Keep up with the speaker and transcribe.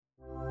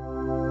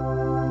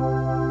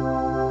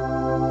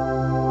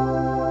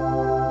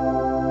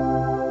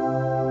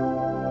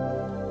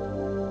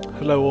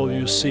Hello all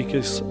you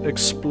seekers,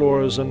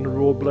 explorers and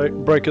rule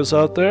breakers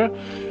out there.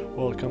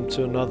 Welcome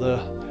to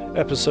another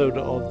episode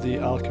of the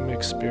Alchemy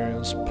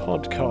Experience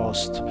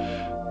podcast.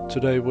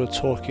 Today we're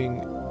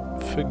talking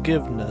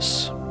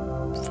forgiveness.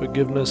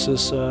 Forgiveness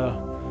is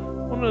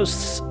one of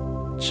those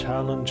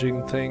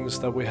challenging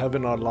things that we have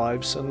in our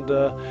lives, and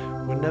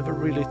we're never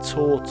really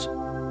taught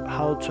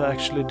how to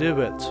actually do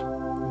it.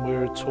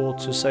 We're taught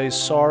to say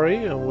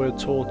sorry, and we're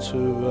taught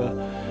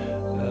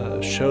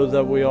to show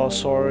that we are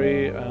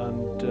sorry,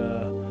 and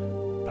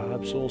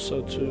perhaps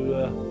also to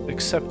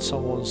accept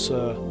someone's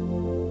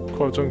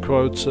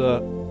quote-unquote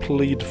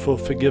plead for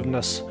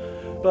forgiveness.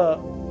 But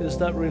is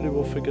that really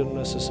what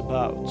forgiveness is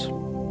about?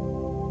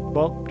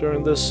 Well,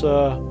 during this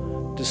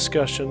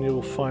discussion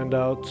you'll find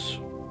out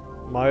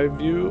my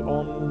view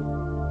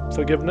on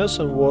forgiveness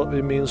and what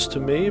it means to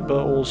me,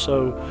 but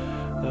also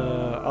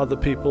other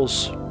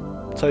people's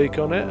take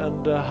on it,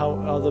 and how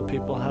other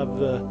people have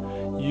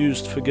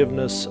used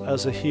forgiveness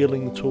as a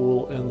healing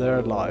tool in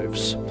their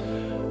lives.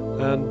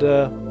 And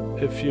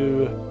if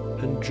you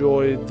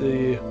enjoyed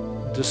the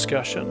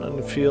discussion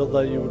and feel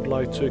that you would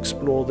like to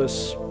explore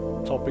this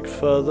topic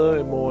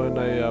further, more in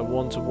a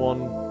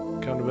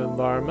one-to-one kind of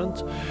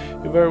environment,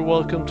 you're very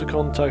welcome to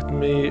contact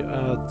me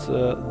at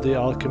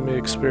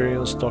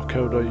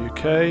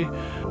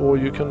thealchemyexperience.co.uk, or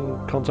you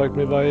can contact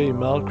me via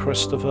email,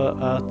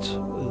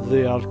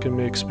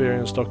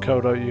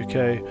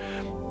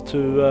 christopher@thealchemyexperience.co.uk,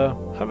 to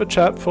have a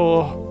chat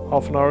for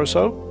half an hour or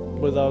so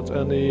without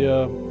any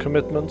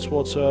commitments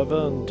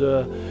whatsoever, and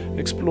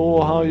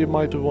explore how you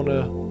might want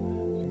to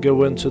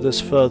go into this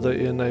further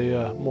in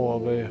a more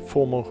of a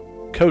formal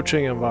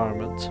coaching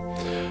environment.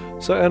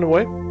 So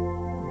anyway,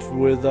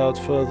 without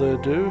further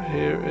ado,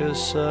 here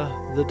is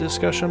the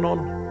discussion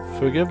on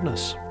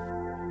forgiveness.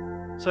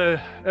 So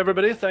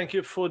everybody, thank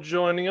you for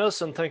joining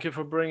us, and thank you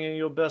for bringing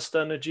your best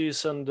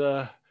energies and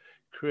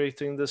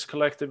creating this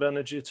collective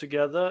energy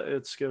together.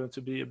 It's going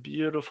to be a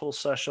beautiful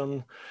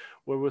session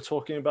where we're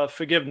talking about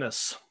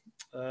forgiveness.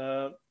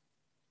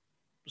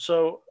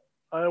 So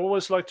I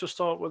always like to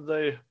start with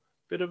a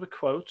bit of a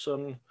quote,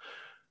 and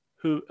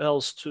who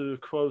else to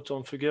quote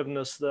on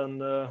forgiveness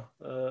than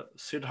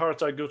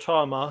Siddhartha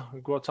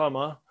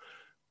Gautama,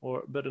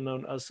 or better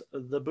known as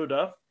the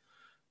Buddha.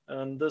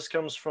 And this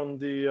comes from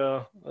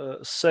the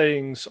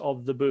sayings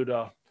of the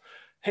Buddha.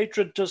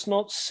 Hatred does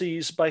not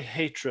cease by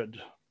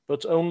hatred,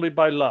 but only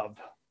by love.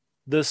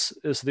 This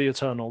is the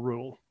eternal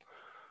rule.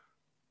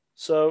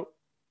 So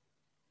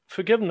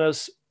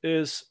forgiveness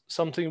is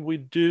something we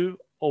do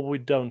or we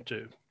don't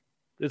do.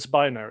 It's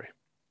binary.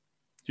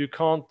 You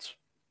can't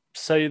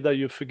say that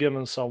you've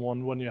forgiven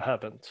someone when you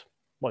haven't.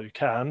 Well, you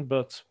can,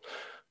 but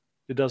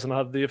it doesn't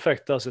have the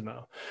effect, does it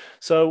now?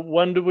 So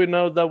when do we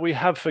know that we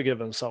have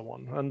forgiven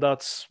someone? And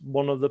that's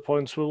one of the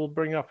points we will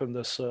bring up in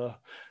this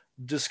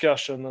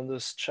discussion and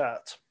this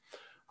chat.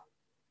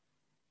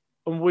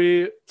 And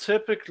we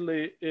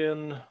typically,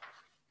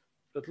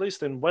 at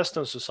least in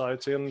Western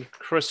society and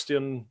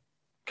Christian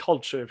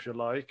culture, if you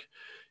like,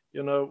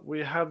 we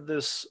have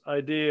this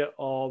idea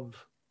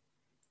of,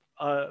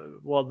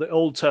 the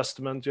Old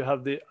Testament, you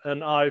have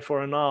an eye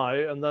for an eye,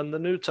 and then the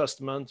New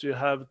Testament, you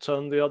have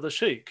turn the other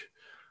cheek.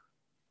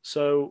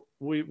 So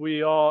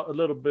we are a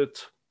little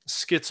bit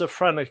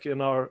schizophrenic in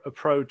our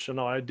approach and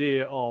our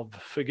idea of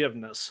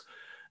forgiveness.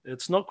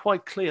 It's not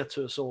quite clear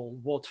to us all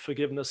what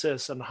forgiveness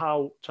is and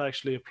how to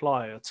actually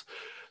apply it.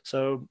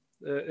 So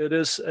it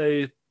is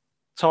a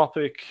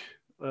topic,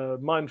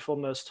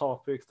 mindfulness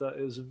topic, that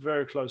is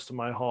very close to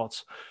my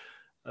heart,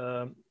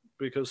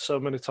 because so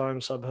many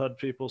times I've heard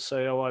people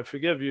say, "Oh, I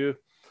forgive you,"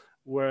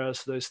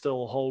 whereas they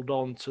still hold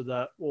on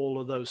to all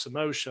of those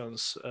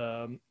emotions,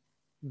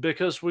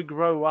 because we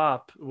grow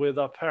up with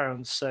our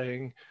parents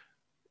saying,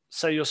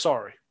 "Say you're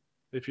sorry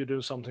if you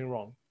do something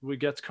wrong." We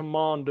get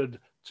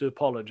commanded to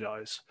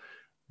apologize,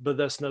 but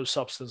there's no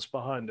substance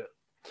behind it.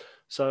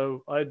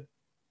 So I've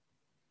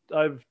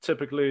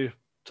typically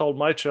told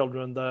my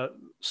children that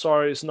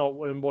sorry is not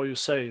in what you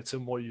say, it's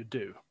in what you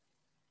do.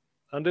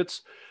 And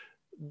that's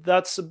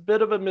a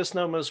bit of a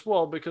misnomer as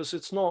well, because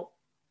it's not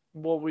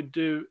what we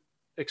do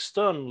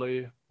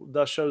externally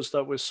that shows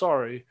that we're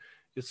sorry,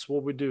 it's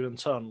what we do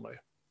internally.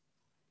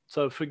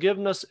 So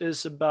forgiveness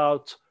is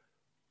about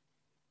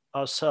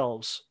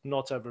ourselves,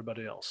 not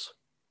everybody else.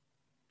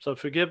 So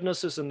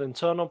forgiveness is an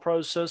internal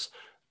process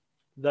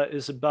that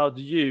is about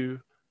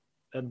you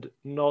and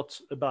not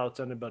about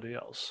anybody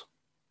else.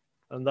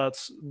 And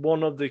that's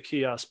one of the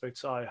key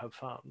aspects I have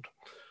found.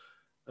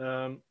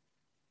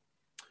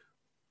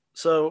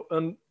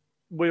 And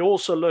we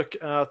also look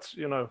at,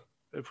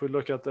 if we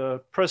look at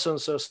the prison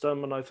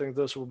system, and I think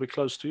this will be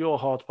close to your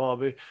heart,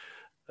 Barbie,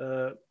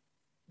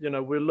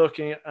 we're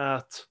looking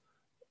at,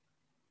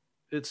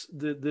 it's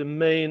the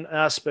main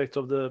aspect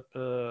of the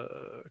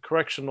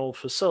correctional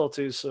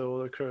facilities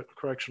or the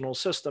correctional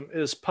system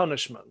is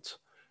punishment.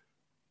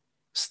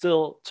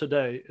 Still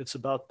today, it's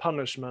about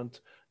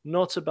punishment,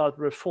 not about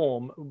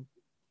reform.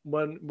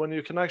 When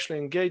you can actually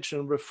engage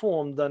in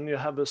reform, then you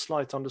have a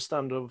slight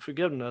understanding of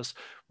forgiveness.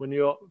 When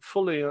you're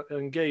fully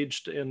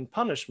engaged in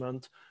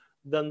punishment,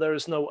 then there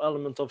is no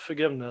element of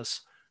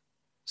forgiveness.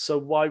 So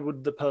why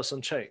would the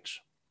person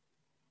change?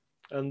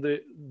 And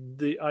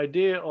the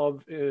idea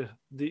of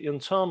the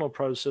internal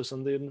process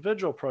and the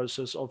individual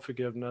process of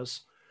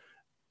forgiveness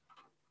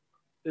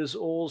is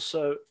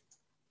also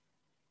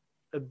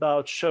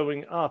about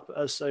showing up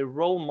as a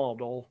role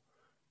model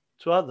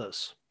to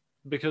others.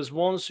 Because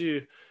once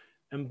you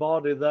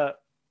embody that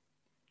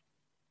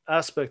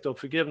aspect of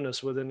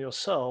forgiveness within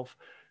yourself,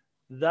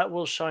 that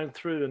will shine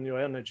through in your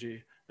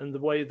energy and the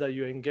way that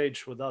you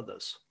engage with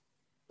others.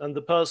 And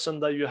the person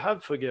that you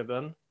have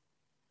forgiven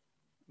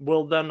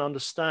will then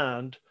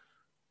understand,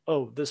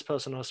 oh, this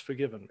person has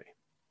forgiven me.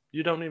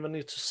 You don't even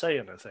need to say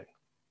anything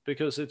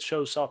because it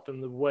shows up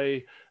in the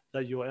way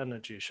that your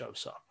energy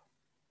shows up.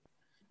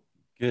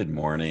 Good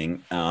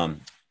morning.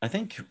 I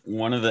think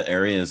one of the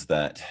areas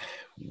that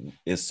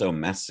is so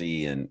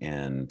messy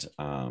and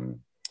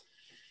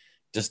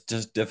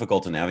just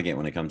difficult to navigate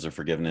when it comes to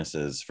forgiveness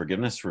is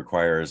forgiveness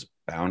requires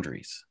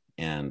boundaries.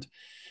 And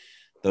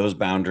those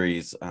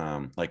boundaries,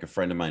 like a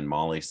friend of mine,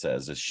 Molly,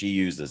 says, is she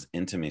uses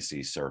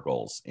intimacy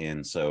circles.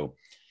 And so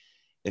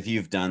if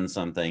you've done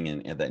something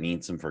and that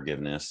needs some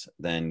forgiveness,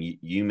 then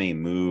you may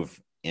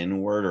move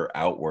inward or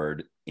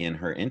outward in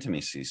her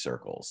intimacy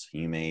circles.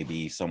 You may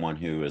be someone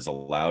who is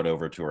allowed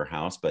over to her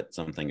house, but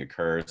something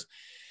occurs.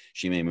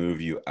 She may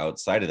move you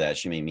outside of that.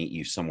 She may meet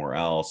you somewhere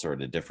else or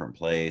at a different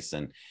place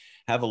and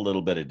have a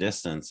little bit of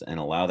distance and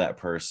allow that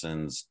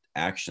person's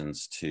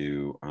actions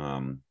to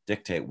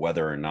dictate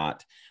whether or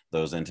not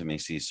those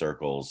intimacy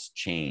circles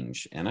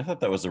change. And I thought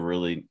that was a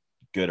really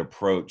good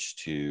approach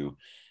to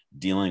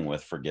dealing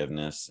with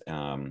forgiveness,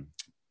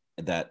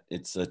 that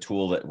it's a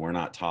tool that we're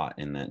not taught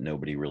and that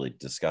nobody really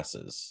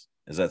discusses.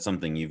 Is that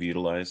something you've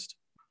utilized?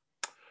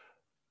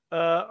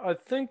 I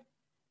think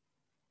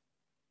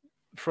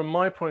from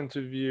my point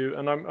of view,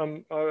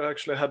 and I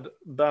actually had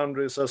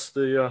boundaries as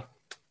the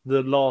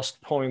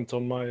last point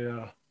on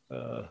my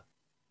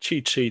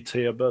cheat sheet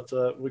here, but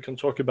we can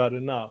talk about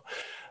it now.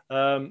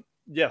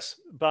 Yes,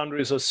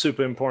 boundaries are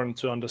super important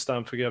to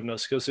understand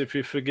forgiveness, because if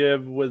you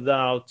forgive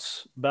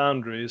without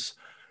boundaries,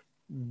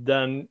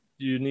 then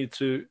you need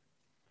to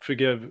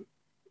forgive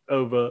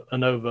over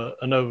and over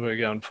and over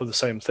again for the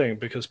same thing,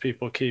 because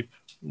people keep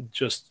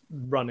just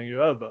running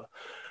you over.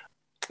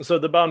 So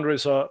the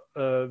boundaries are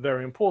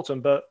very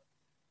important, but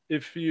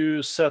if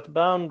you set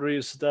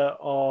boundaries that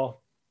are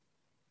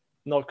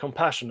not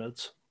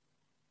compassionate,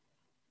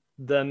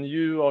 then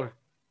you are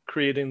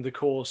creating the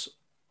cause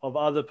of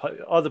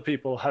other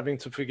people having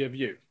to forgive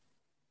you.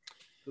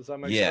 Does that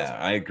make sense? Yeah,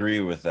 I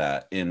agree with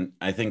that. And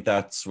I think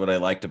that's what I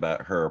liked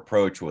about her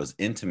approach was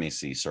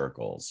intimacy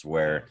circles,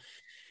 where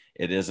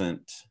it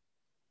isn't,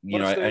 you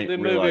know, the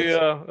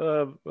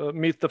movie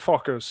Meet the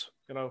Fockers,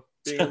 you know,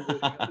 being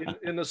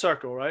in the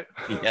circle, right?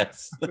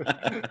 Yes.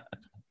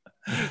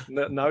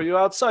 Now you're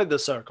outside the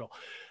circle.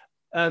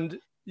 And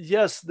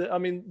yes, I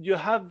mean, you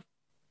have,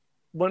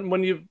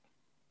 when you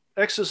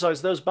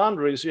exercise those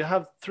boundaries, you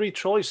have three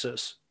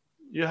choices.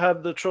 You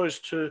have the choice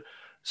to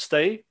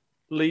stay,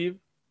 leave,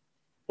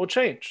 or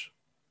change.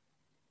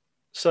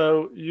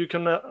 So you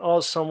can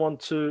ask someone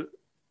to,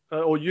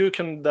 or you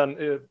can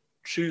then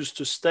choose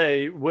to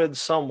stay with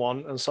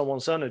someone and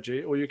someone's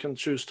energy, or you can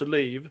choose to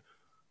leave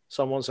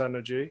someone's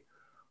energy,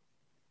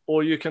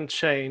 or you can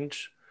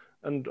change.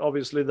 And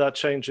obviously that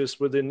changes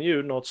within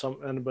you, not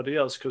anybody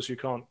else, because you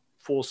can't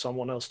force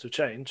someone else to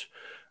change.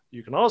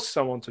 You can ask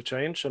someone to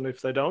change, and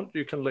if they don't,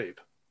 you can leave.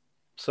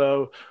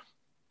 So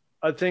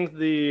I think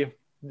the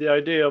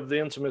idea of the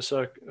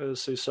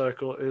intimacy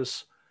circle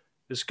is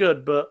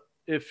good, but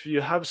if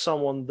you have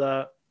someone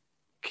that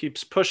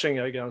keeps pushing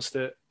against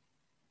it,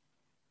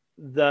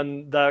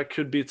 then that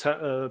could be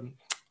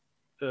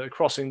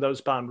crossing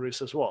those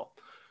boundaries as well.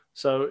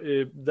 So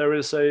there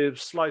is a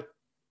slight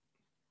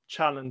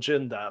challenge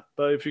in that,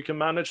 but if you can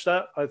manage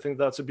that, I think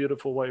that's a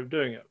beautiful way of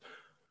doing it.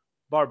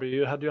 Barbie,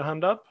 you had your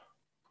hand up?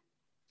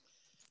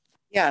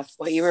 Yeah,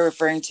 what you were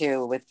referring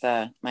to with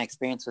my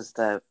experience was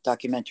the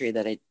documentary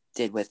that I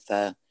did with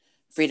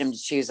Freedom to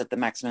Choose at the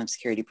maximum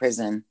security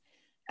prison.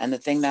 And the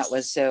thing that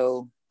was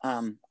so,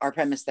 our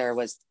premise there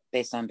was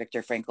based on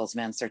Viktor Frankl's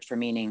Man's Search for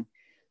Meaning.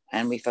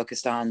 And we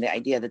focused on the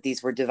idea that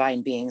these were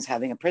divine beings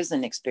having a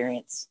prison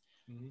experience,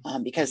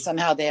 because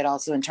somehow they had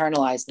also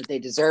internalized that they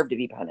deserved to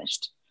be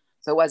punished.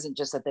 So it wasn't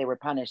just that they were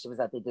punished, it was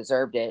that they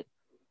deserved it.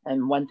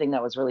 And one thing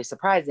that was really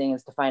surprising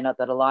is to find out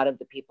that a lot of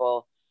the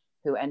people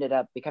who ended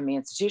up becoming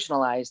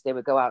institutionalized, they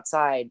would go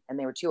outside and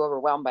they were too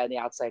overwhelmed by the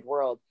outside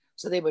world.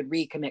 So they would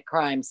recommit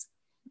crimes,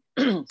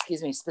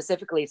 excuse me,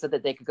 specifically so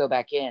that they could go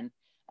back in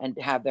and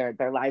have their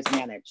lives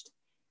managed.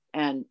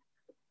 And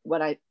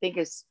what I think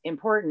is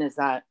important is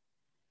that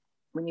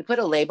when you put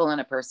a label on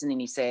a person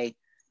and you say,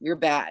 you're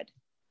bad,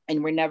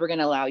 and we're never going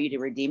to allow you to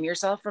redeem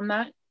yourself from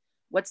that,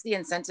 what's the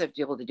incentive to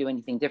be able to do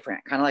anything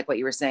different? Kind of like what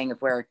you were saying,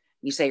 if where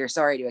you say you're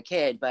sorry to a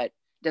kid, but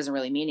it doesn't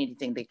really mean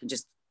anything. They can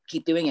just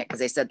keep doing it because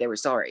they said they were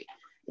sorry.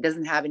 It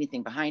doesn't have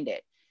anything behind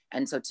it.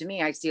 And so to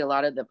me, I see a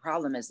lot of the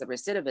problem is the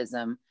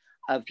recidivism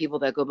of people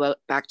that go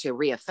back to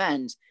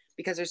reoffend,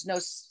 because there's no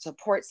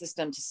support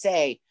system to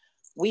say,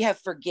 we have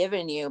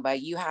forgiven you by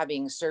you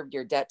having served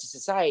your debt to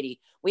society.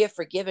 We have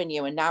forgiven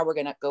you, and now we're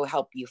going to go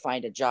help you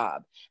find a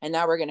job. And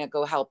now we're going to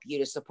go help you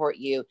to support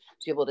you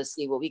to be able to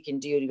see what we can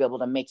do to be able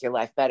to make your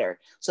life better.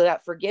 So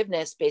that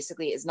forgiveness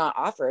basically is not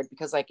offered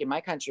because, like in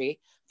my country,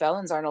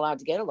 felons aren't allowed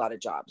to get a lot of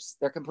jobs.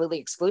 They're completely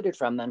excluded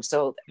from them.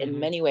 So in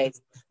many ways,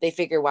 they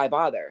figure, why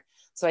bother?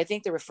 So I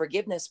think the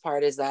forgiveness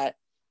part is that,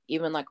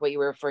 even like what you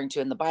were referring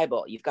to in the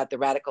Bible, you've got the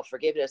radical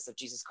forgiveness of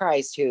Jesus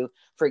Christ, who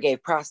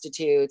forgave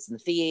prostitutes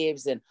and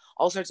thieves and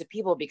all sorts of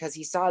people because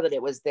he saw that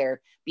it was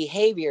their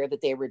behavior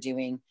that they were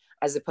doing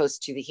as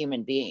opposed to the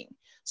human being.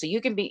 So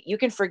you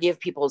can forgive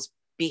people's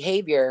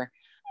behavior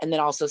and then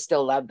also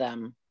still love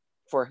them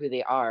for who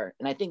they are.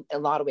 And I think in a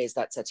lot of ways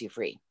that sets you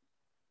free.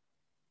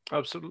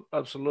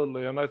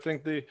 Absolutely. And I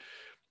think it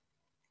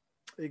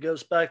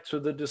goes back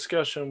to the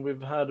discussion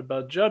we've had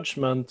about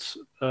judgment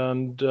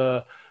and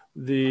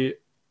the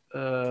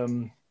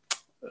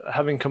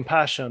having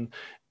compassion.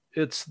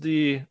 It's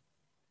you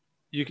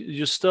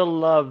still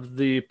love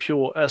the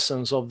pure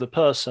essence of the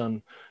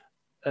person,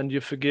 and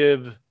you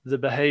forgive the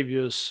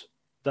behaviors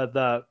that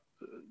the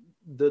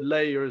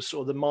layers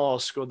or the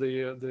mask or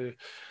the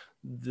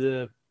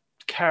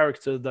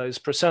character that is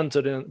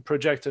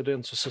projected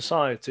into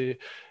society.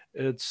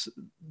 It's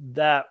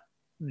that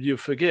you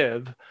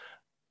forgive.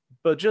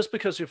 But just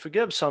because you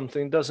forgive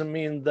something doesn't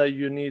mean that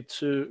you need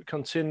to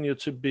continue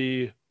to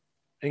be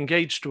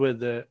engaged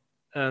with it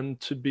and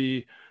to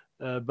be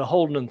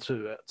beholden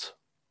to it.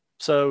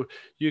 So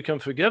you can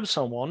forgive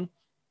someone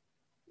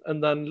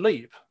and then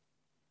leave,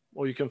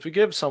 or you can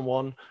forgive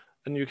someone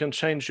and you can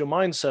change your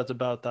mindset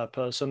about that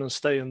person and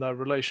stay in that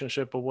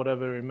relationship or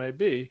whatever it may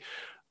be.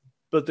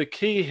 But the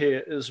key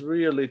here is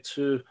really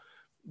to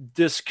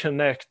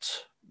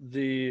disconnect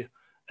the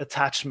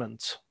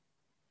attachment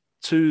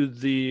to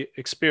the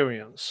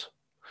experience.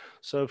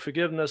 So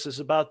forgiveness is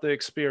about the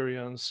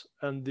experience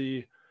and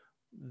the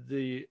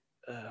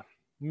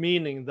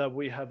meaning that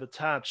we have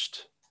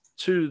attached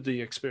to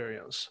the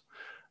experience,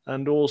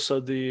 and also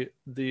the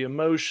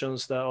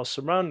emotions that are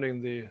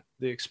surrounding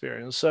the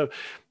experience. So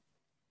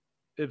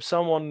if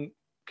someone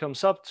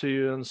comes up to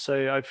you and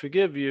say, I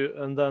forgive you,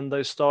 and then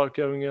they start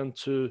going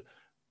into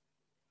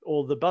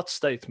all the but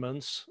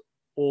statements,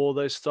 or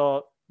they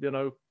start,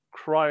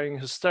 crying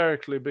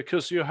hysterically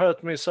because you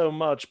hurt me so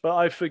much, but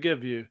I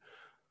forgive you.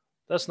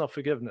 That's not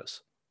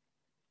forgiveness.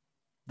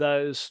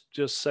 That is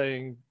just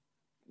saying,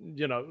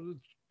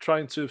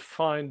 trying to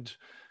find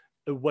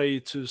a way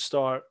to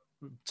start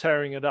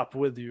tearing it up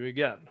with you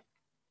again.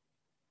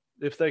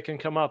 If they can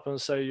come up and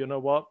say, you know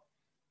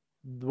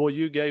what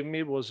you gave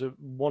me was a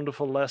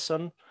wonderful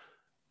lesson,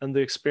 and the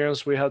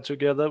experience we had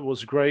together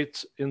was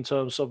great in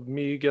terms of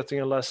me getting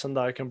a lesson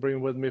that I can bring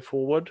with me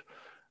forward,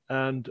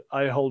 and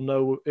I hold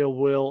no ill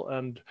will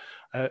and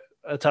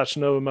attach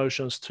no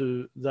emotions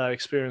to that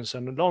experience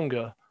any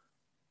longer.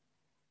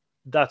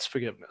 That's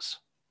forgiveness.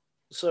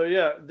 So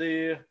yeah,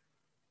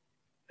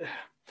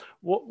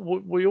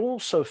 what we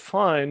also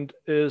find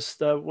is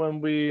that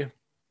when we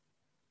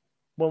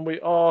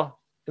are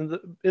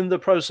in the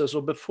process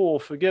or before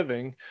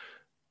forgiving,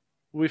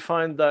 we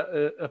find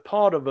that a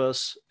part of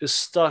us is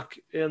stuck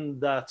in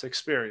that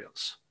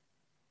experience.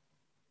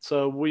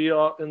 So we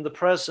are in the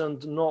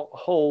present not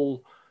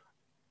whole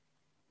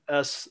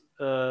as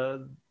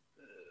the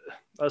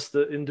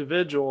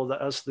individual,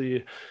 as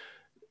the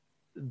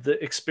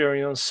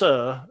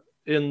experiencer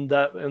in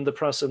the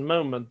present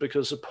moment,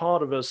 because a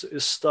part of us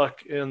is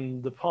stuck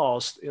in the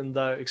past, in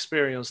that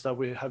experience that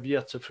we have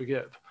yet to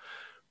forgive.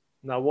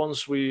 Now,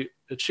 once we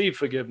achieve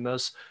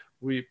forgiveness,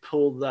 we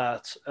pull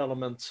that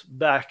element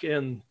back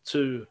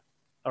into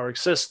our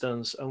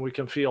existence and we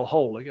can feel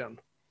whole again.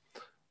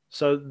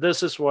 So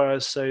this is where I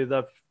say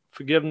that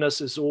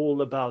forgiveness is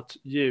all about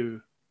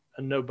you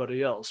and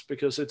nobody else,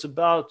 because it's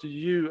about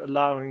you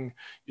allowing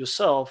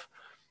yourself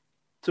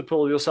to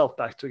pull yourself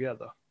back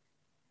together.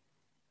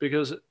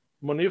 Because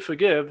when you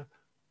forgive,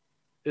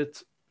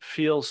 it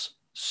feels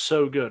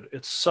so good.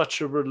 It's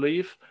such a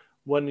relief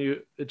when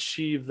you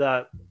achieve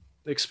that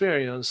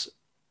experience,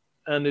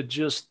 and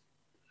it's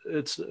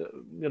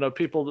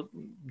people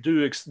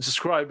do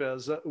describe it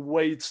as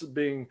weights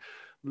being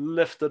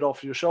lifted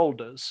off your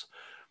shoulders.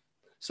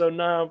 So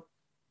now,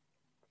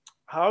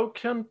 how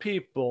can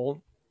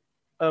people,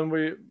 and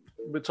we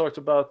talked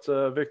about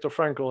Viktor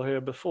Frankl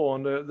here before,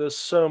 and there's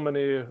so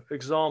many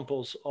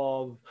examples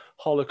of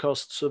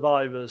Holocaust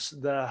survivors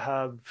that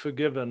have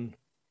forgiven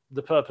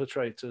the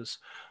perpetrators.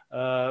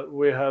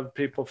 We have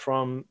people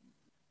from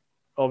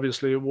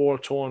obviously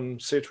war-torn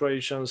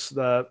situations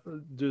that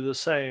do the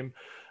same,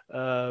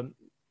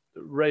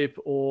 rape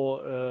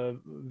or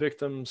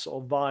victims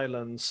of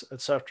violence,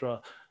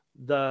 etc.,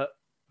 that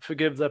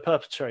forgive their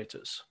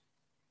perpetrators.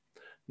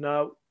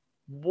 Now,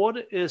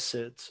 what is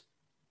it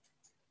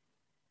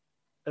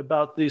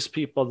about these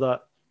people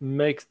that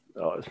make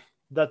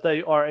that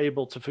they are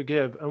able to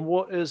forgive, and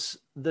what is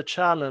the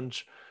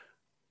challenge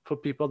for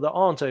people that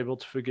aren't able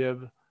to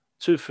forgive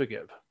to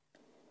forgive?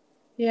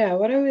 Yeah,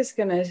 what I was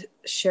going to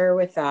share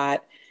with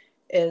that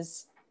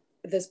is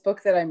this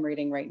book that I'm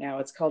reading right now,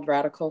 it's called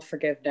Radical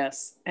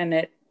Forgiveness.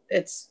 And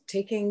it's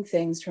taking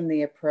things from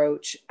the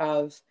approach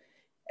of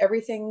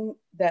everything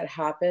that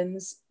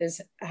happens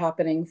is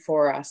happening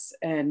for us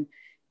and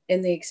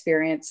in the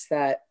experience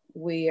that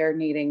we are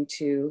needing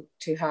to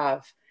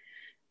have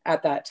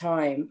at that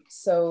time.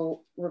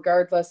 So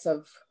regardless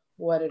of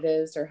what it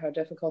is or how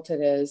difficult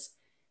it is,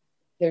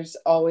 there's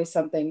always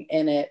something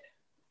in it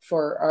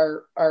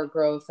for our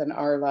growth and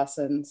our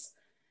lessons.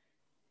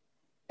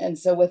 And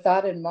so with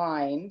that in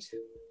mind,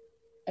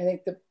 I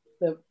think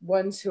the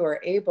ones who are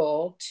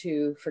able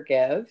to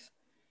forgive,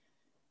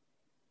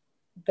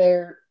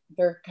 they're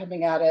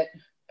coming at it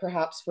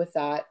perhaps with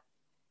that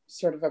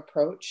sort of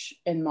approach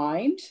in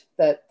mind,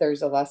 that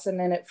there's a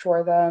lesson in it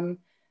for them,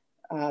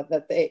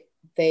 that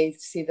they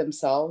see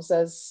themselves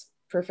as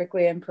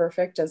perfectly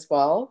imperfect as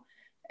well,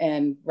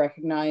 and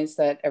recognize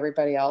that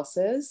everybody else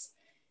is.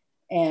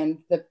 And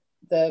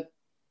the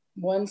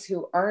ones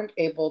who aren't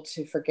able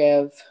to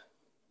forgive,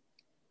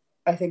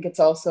 I think it's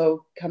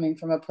also coming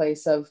from a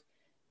place of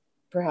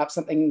perhaps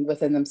something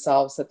within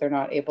themselves that they're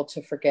not able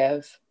to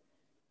forgive,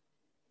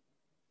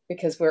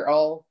 because we're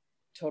all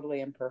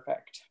totally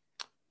imperfect.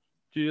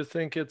 Do you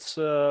think it's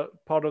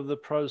part of the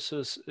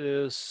process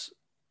is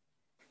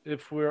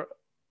if we're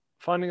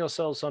finding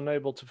ourselves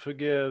unable to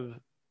forgive,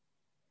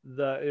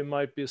 that it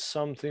might be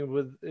something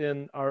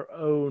within our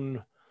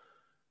own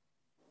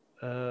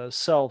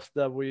self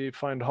that we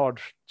find hard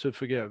to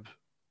forgive?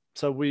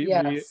 So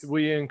Yes.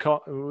 we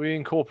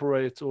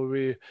incorporate or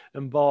we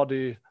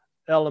embody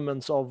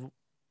elements of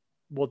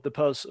what the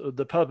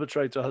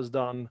perpetrator has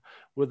done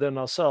within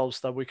ourselves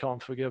that we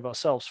can't forgive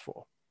ourselves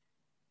for.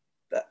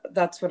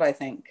 That's what I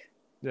think.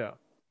 Yeah.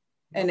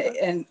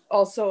 And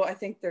also I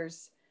think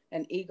there's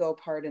an ego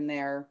part in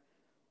there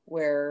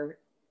where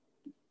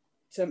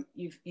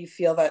you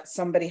feel that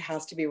somebody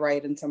has to be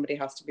right and somebody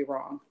has to be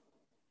wrong.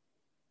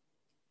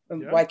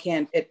 Yeah. Why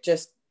can't it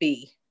just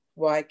be?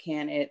 Why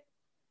can't it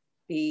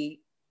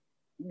be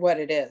what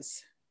it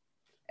is?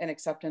 An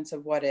acceptance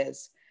of what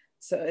is.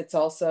 So it's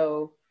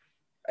also,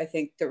 I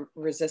think, the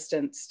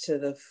resistance to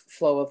the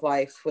flow of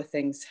life with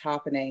things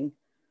happening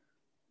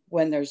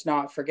when there's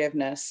not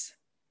forgiveness.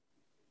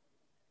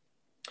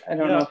 I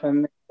don't know if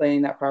I'm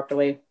explaining that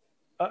properly.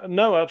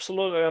 No,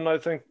 absolutely. And I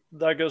think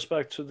that goes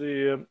back to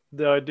the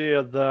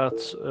idea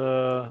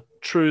that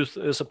truth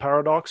is a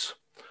paradox.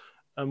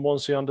 And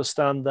once you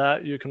understand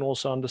that, you can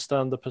also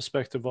understand the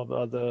perspective of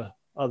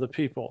other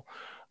people.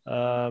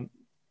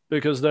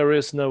 Because there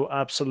is no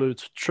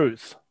absolute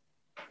truth.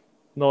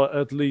 Not,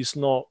 at least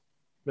not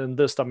in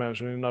this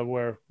dimension,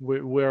 where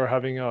we're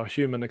having our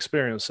human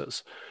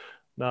experiences.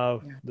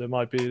 Now, there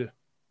might be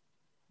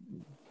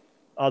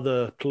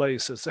other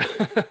places,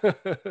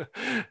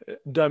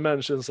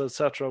 dimensions,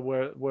 etc.,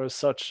 where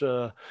such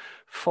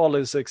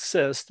follies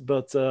exist,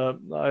 but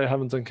I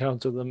haven't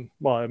encountered them.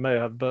 Well, I may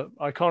have, but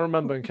I can't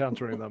remember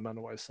encountering them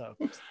anyway. So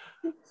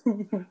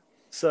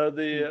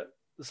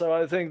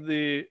I think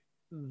the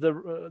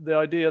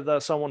idea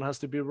that someone has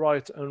to be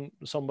right and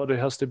somebody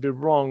has to be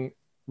wrong,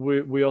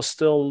 we are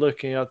still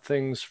looking at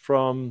things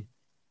from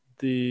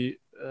the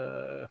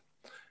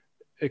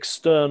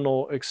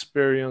external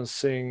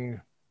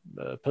experiencing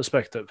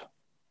perspective,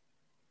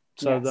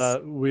 so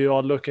that we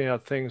are looking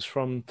at things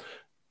from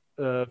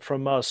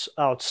us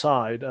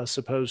outside as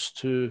opposed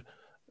to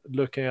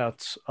looking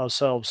at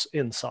ourselves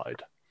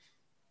inside,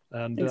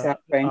 and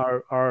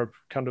our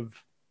kind of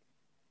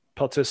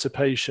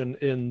participation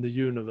in the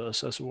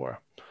universe, as it were.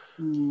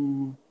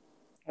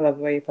 I love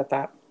the way you put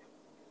that.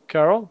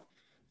 Carol?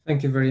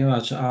 Thank you very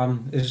much.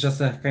 It's just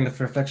a kind of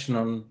reflection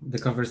on the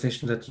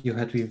conversation that you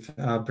had with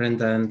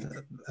Brenda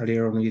and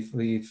earlier on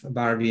with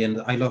Barbie.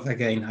 And I love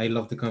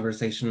the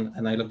conversation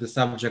and I love the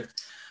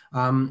subject.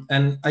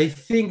 And I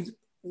think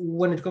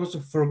when it comes to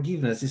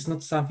forgiveness, it's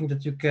not something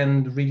that you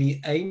can really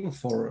aim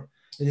for.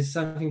 It is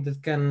something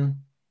that can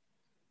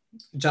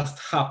just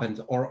happen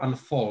or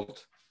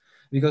unfold.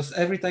 Because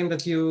every time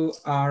that you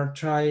are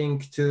trying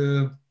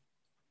to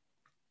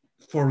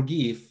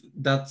forgive,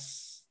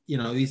 that's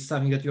it's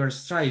something that you are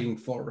striving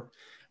for.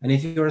 And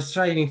if you are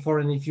striving for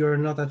and if you're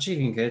not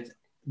achieving it,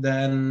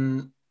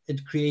 then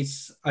it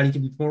creates a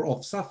little bit more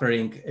of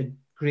suffering. It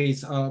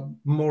creates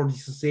more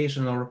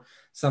dissociation or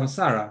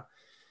samsara.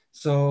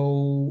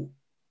 So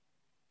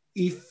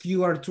if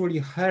you are truly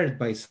hurt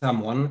by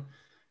someone,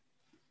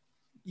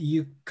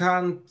 you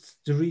can't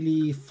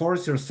really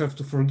force yourself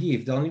to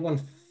forgive. The only one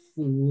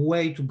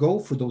way to go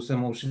through those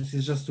emotions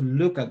is just to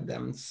look at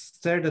them,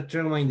 stare the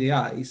trauma in the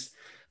eyes.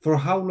 For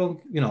how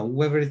long,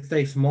 whether it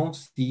takes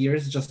months,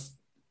 years, just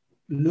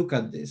look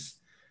at this.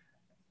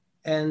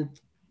 And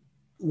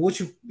what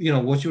you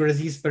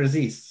resist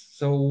persists.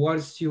 So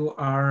once you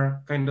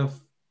are kind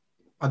of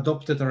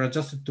adopted or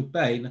adjusted to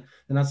pain,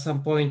 then at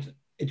some point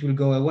it will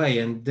go away,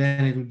 and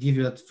then it will give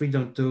you that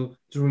freedom to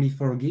truly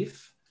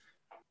forgive.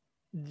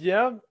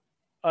 Yeah,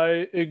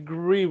 I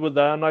agree with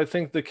that. And I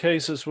think the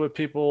cases where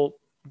people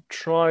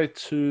try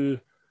to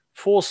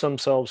force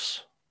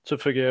themselves to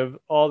forgive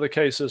are the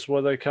cases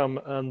where they come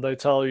and they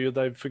tell you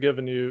they've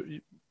forgiven you.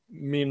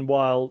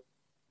 Meanwhile,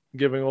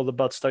 giving all the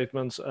but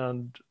statements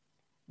and,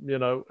 you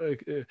know,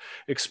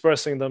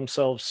 expressing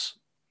themselves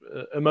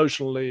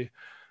emotionally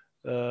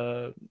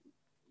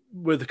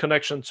with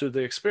connection to the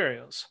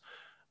experience.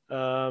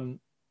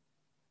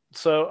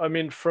 So, I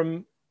mean,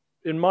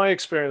 in my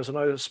experience, and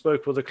I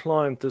spoke with a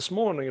client this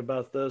morning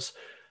about this,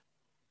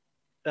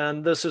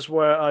 and this is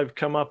where I've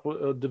come up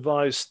with,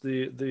 devised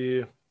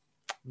the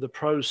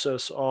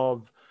process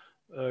of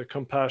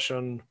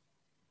compassion,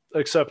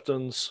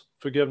 acceptance,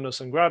 forgiveness,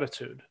 and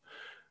gratitude.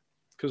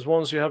 Because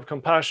once you have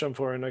compassion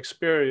for an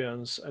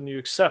experience and you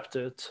accept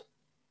it,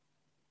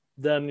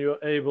 then you're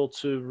able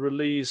to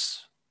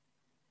release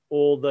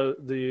all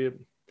the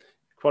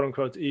quote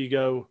unquote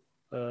ego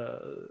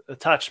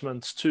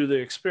attachments to the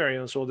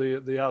experience or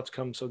the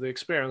outcomes of the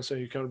experience,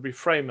 and you can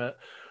reframe it,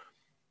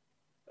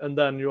 and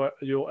then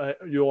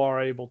you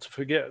are able to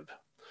forgive.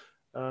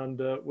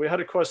 And we had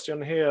a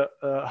question here: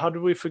 how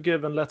do we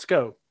forgive and let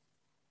go?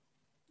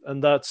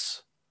 And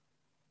that's,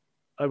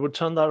 I would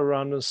turn that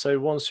around and say,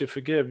 once you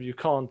forgive, you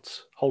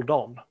can't hold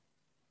on.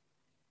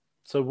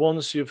 So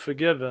once you've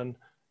forgiven,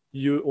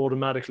 you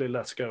automatically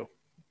let go.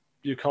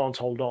 You can't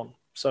hold on.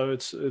 So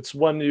it's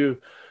when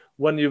you've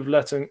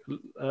let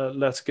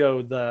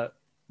go that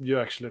you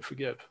actually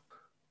forgive.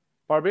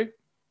 Barbie?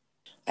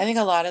 I think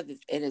a lot of it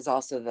is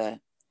also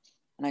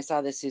and I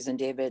saw this Susan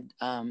David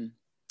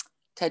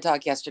TED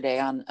Talk yesterday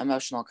on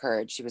emotional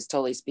courage. She was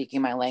totally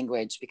speaking my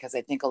language, because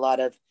I think a lot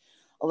of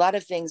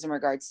things in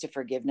regards to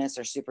forgiveness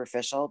are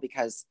superficial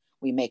because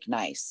we make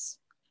nice.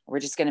 We're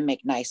just going to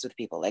make nice with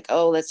people, like,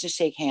 oh, let's just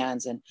shake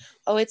hands, and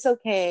oh, it's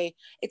okay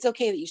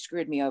that you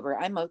screwed me over.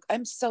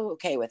 I'm so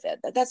okay with it.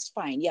 That's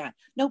fine. Yeah,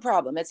 no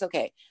problem. It's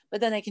okay. But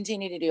then they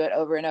continue to do it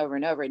over and over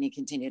and over, and you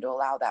continue to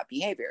allow that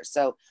behavior.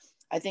 So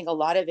I think a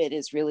lot of it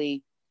is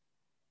really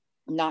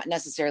not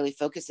necessarily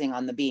focusing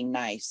on the being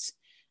nice,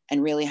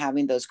 and really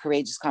having those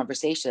courageous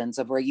conversations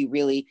of where you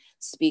really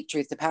speak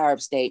truth to power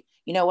of state.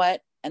 You know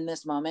what? In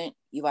this moment,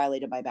 you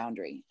violated my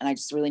boundary, and I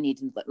just really need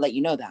to let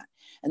you know that.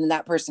 And then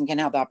that person can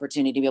have the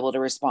opportunity to be able to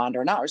respond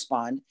or not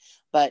respond.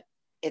 But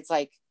it's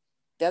like,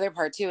 the other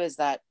part too is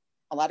that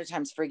a lot of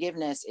times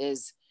forgiveness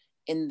is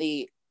in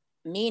the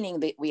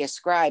meaning that we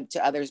ascribe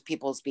to other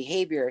people's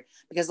behavior,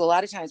 because a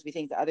lot of times we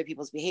think that other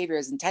people's behavior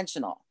is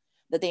intentional,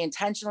 that they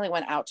intentionally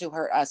went out to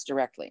hurt us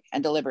directly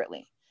and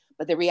deliberately.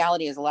 But the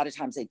reality is a lot of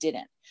times they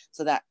didn't.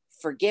 So that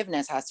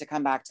forgiveness has to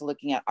come back to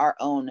looking at our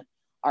own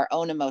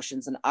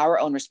emotions and our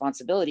own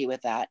responsibility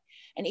with that.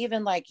 And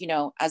even, like, you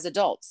know, as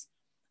adults,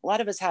 a lot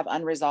of us have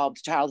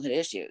unresolved childhood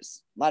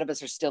issues. A lot of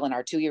us are still in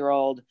our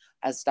 2-year-old,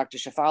 as Dr.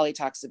 Shafali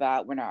talks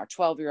about, we're in our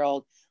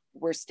 12-year-old.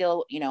 We're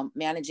still, you know,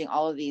 managing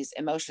all of these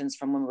emotions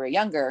from when we were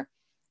younger.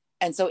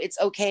 And so it's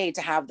okay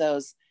to have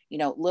those, you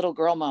know, little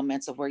girl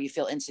moments of where you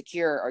feel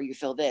insecure or you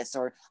feel this,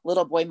 or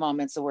little boy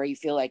moments of where you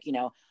feel like, you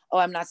know, oh,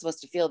 I'm not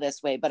supposed to feel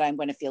this way, but I'm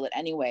going to feel it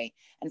anyway.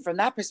 And from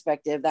that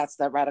perspective, that's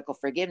the radical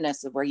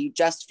forgiveness of where you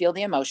just feel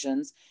the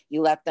emotions,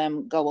 you let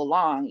them go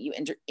along, you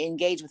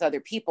engage with other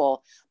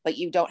people, but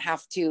you don't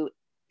have to,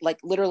 like,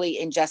 literally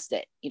ingest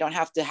it. You don't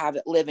have to have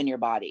it live in your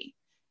body,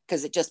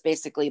 because it just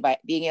basically, by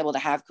being able to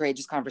have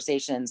courageous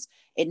conversations,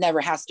 it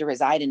never has to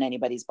reside in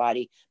anybody's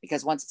body,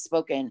 because once it's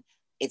spoken,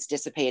 it's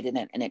dissipated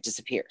and it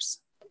disappears.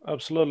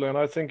 Absolutely. And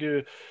I think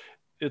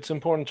it's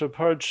important to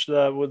approach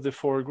that with the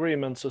 4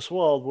 agreements as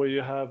well, where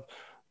you have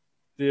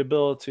the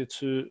ability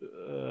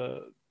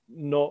to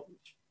not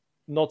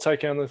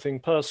take anything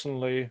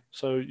personally.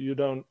 So you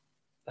don't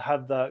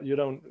have that, you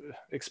don't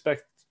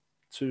expect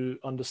to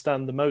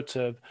understand the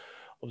motive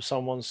of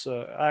someone's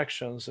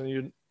actions,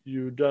 and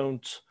you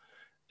don't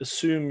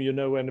assume you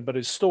know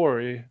anybody's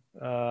story.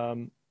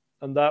 And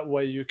that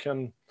way you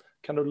can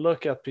kind of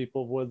look at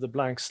people with a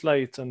blank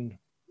slate, and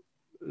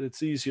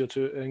it's easier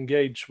to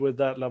engage with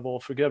that level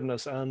of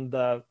forgiveness and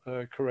that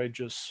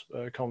courageous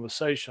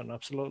conversation.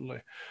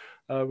 Absolutely.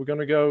 We're going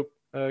to go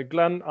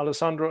Glenn,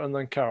 Alessandro, and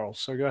then Carol.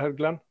 So go ahead,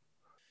 Glenn.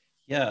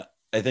 Yeah,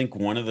 I think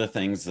one of the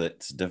things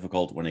that's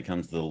difficult when it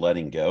comes to the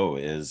letting go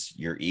is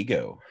your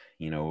ego.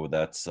 You know,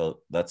 that's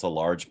a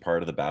large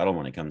part of the battle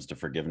when it comes to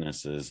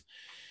forgiveness. Is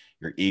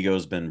your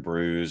ego's been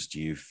bruised,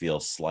 you feel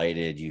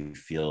slighted, you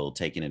feel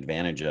taken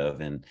advantage of,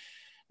 and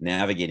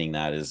navigating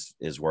that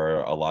is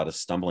where a lot of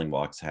stumbling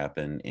blocks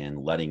happen,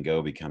 and letting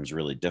go becomes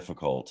really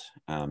difficult.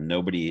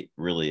 Nobody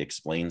really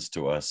explains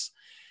to us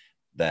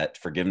that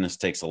forgiveness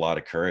takes a lot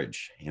of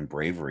courage and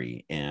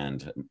bravery.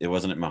 And it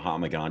wasn't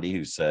Mahatma Gandhi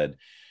who said,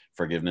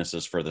 forgiveness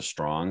is for the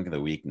strong, the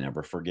weak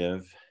never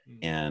forgive. Mm-hmm.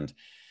 And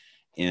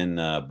in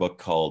a book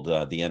called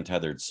The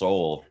Untethered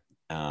Soul,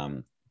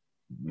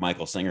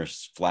 Michael Singer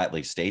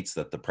flatly states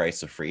that the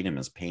price of freedom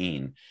is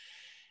pain.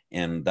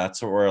 And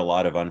that's where a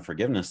lot of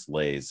unforgiveness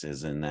lays,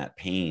 is in that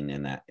pain,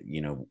 and that,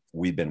 you know,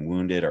 we've been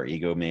wounded, our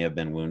ego may have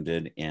been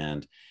wounded.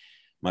 And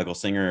Michael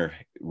Singer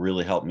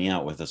really helped me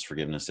out with this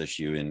forgiveness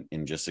issue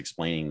in just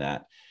explaining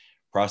that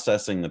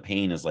processing the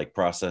pain is like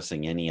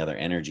processing any other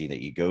energy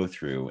that you go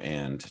through.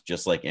 And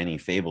just like any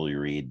fable you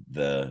read,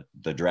 the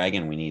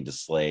dragon we need to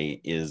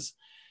slay is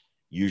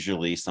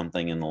usually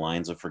something in the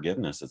lines of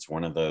forgiveness. It's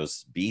one of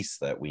those beasts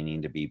that we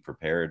need to be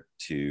prepared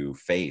to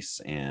face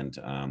and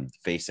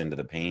face into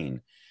the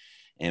pain.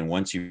 And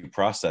once you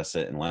process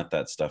it and let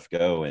that stuff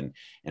go and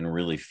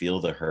really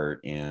feel the hurt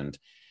and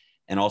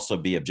also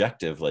be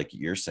objective, like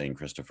you're saying,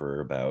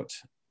 Christopher, about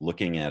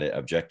looking at it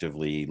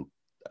objectively.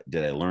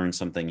 Did I learn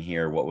something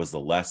here? What was the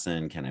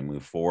lesson? Can I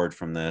move forward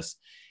from this?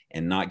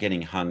 And not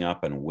getting hung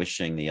up on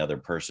wishing the other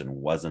person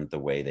wasn't the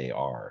way they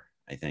are,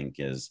 I think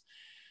is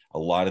a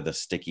lot of the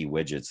sticky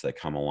widgets that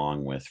come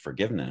along with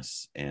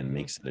forgiveness and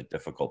makes it a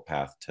difficult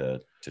path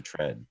to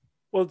tread.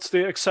 Well, it's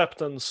the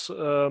acceptance,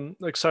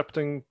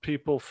 accepting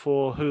people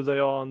for who they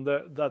are and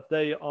that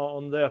they are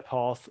on their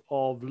path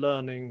of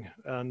learning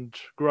and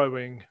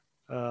growing.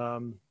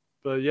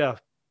 But yeah,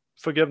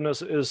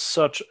 forgiveness is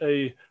such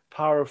a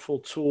powerful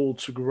tool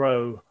to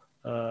grow,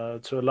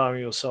 to allowing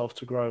yourself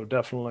to grow,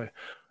 definitely.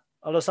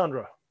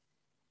 Alessandro.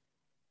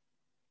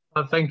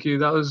 Thank you.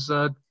 That was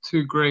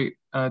two great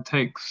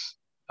takes.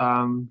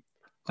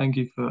 Thank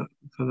you for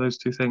those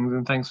two things,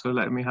 and thanks for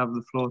letting me have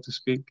the floor to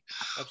speak.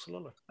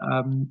 Absolutely.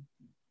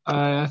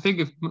 I think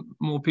if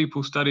more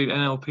people studied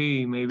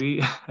NLP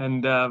maybe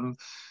and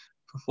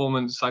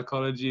performance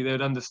psychology,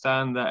 they'd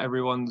understand that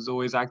everyone's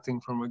always acting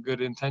from a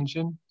good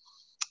intention.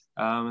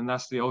 And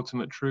that's the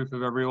ultimate truth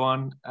of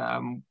everyone.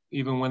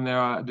 Even when they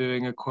are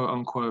doing a quote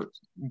unquote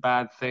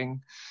bad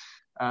thing,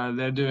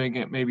 they're doing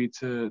it maybe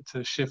to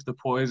shift the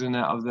poison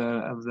out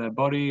of their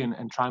body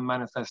and try and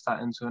manifest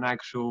that into an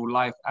actual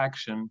life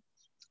action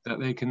that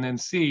they can then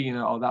see,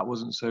 oh, that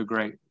wasn't so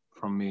great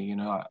from me,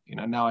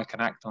 now I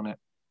can act on it.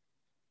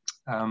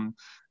 And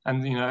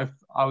if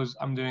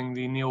I'm doing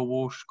the Neil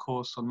Walsh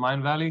course on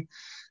Mind Valley,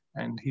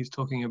 and he's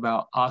talking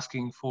about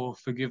asking for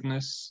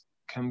forgiveness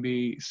can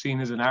be seen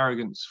as an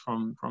arrogance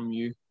from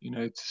you,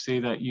 to see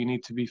that you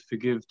need to be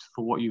forgived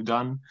for what you've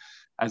done,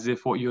 as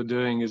if what you're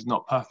doing is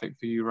not perfect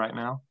for you right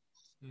now.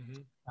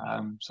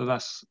 Mm-hmm. So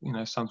that's,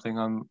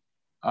 something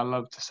I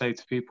love to say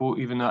to people,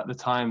 even though at the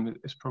time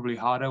it's probably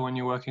harder when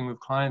you're working with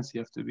clients.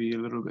 You have to be a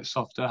little bit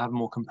softer, have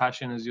more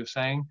compassion, as you're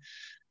saying.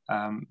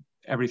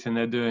 Everything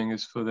they're doing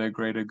is for their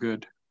greater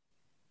good.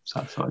 So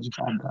I thought I'd just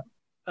add that.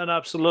 And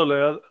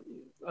absolutely.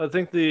 I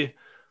think a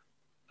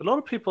lot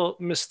of people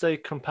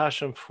mistake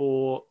compassion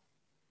for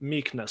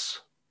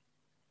meekness.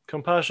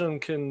 Compassion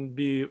can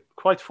be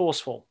quite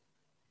forceful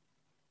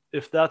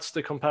if that's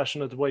the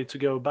compassionate way to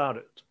go about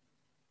it.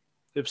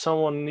 If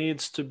someone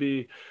needs to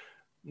be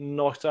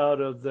knocked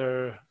out of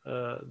their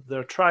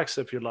tracks,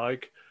 if you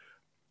like,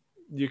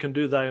 you can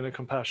do that in a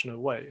compassionate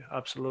way.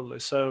 Absolutely.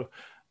 So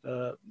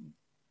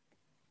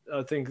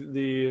I think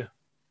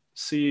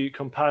see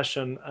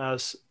compassion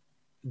as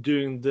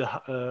doing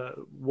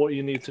what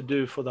you need to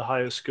do for the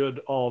highest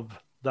good of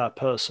that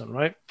person,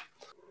 right?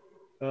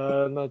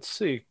 Let's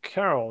see,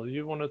 Carol,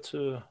 you wanted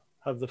to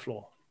have the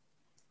floor.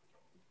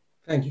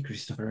 Thank you,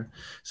 Christopher.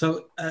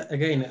 So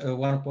again,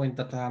 one point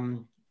that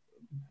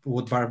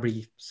what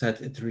Barbie said,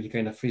 it really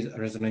kind of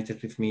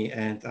resonated with me,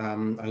 and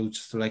I would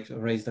just like to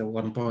raise that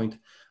one point.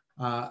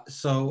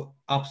 So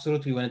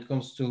absolutely, when it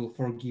comes to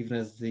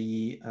forgiveness,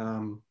 the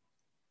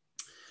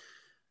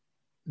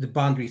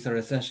boundaries are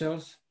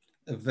essentials.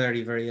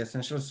 Very, very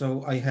essential.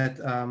 So I had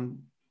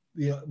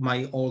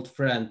my old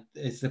friend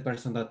is the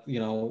person that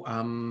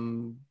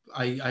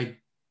I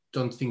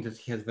don't think that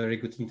he had very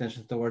good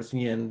intentions towards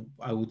me, and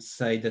I would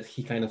say that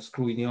he kind of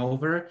screwed me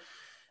over,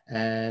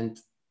 and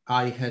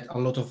I had a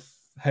lot of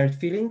hurt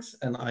feelings,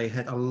 and I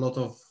had a lot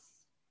of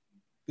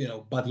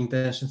bad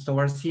intentions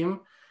towards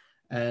him,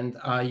 and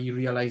I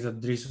realized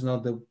that this is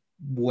not the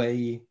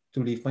way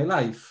to live my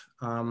life.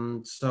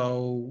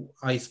 So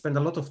I spent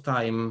a lot of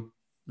time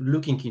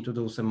looking into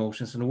those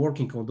emotions and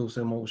working on those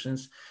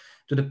emotions,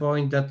 to the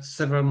point that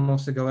several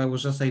months ago I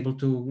was just able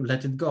to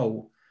let it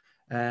go.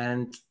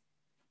 And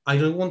I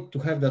don't want to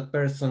have that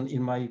person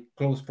in my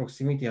close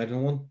proximity. I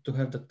don't want to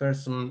have that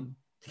person,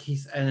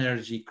 his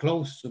energy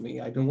close to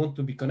me. I don't want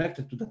to be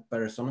connected to that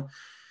person,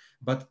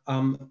 but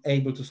I'm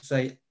able to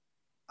say,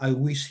 I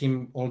wish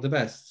him all the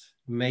best.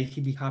 May he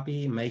be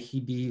happy, may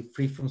he be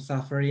free from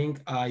suffering.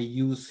 I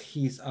use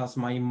his as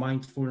my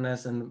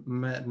mindfulness and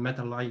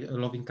meta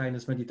loving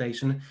kindness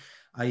meditation.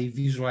 I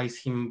visualize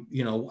him,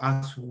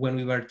 as when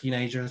we were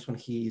teenagers, when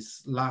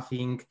he's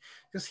laughing,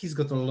 because he's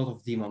got a lot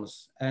of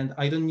demons, and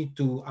I don't need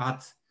to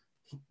add,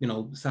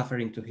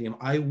 suffering to him.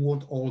 I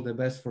want all the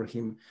best for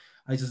him.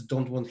 I just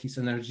don't want his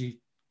energy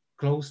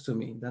close to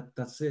me.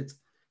 That's it.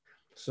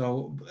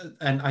 So,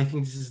 and I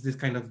think this is this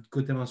kind of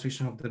good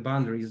demonstration of the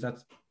boundaries,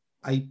 that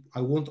I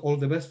want all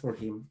the best for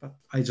him, but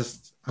I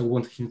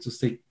want him to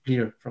stay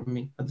clear from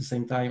me at the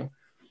same time.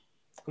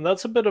 And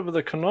that's a bit of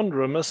the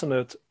conundrum, isn't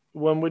it?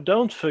 When we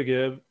don't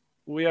forgive,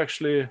 we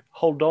actually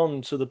hold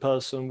on to the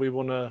person we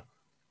want to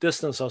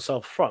distance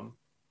ourselves from,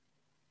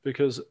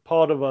 because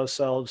part of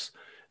ourselves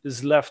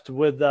is left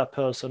with that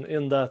person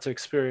in that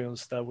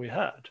experience that we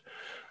had.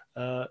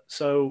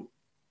 So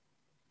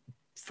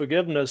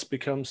forgiveness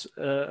becomes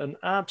an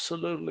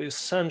absolutely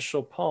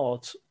essential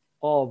part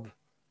of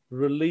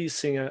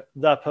releasing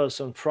that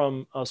person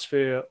from a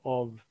sphere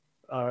of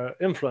our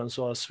influence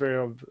or our sphere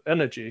of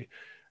energy,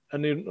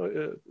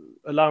 and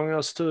allowing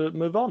us to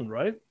move on,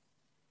 right?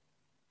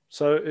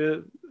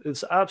 So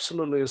it's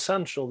absolutely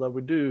essential that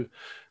we do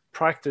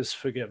practice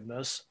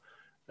forgiveness,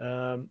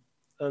 but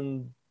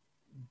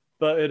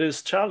it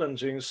is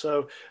challenging.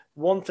 So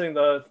one thing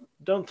that I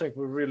don't think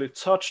we really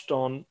touched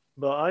on,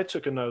 but I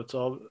took a note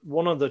of,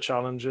 one of the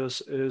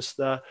challenges is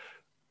that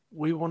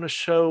we want to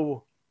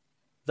show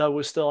that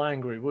we're still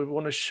angry. We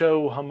want to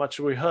show how much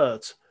we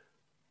hurt.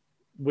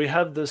 We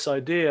have this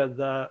idea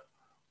that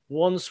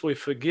once we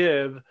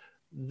forgive,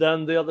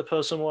 then the other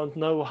person won't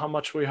know how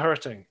much we're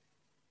hurting.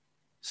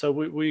 So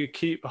we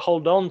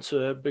hold on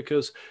to it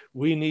because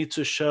we need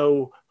to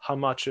show how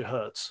much it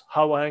hurts,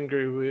 how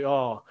angry we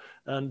are.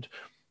 And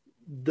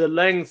the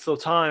length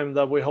of time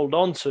that we hold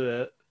on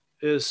to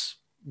it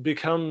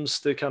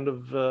becomes the kind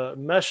of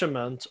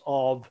measurement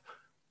of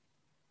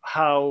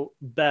how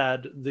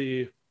bad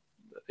the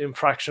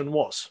infraction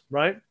was,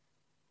 right?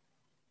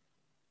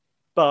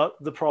 But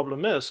the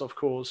problem is, of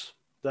course,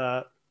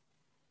 that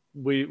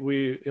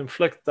we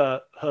inflict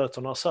that hurt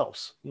on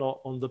ourselves,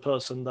 not on the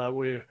person that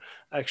we're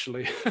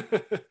actually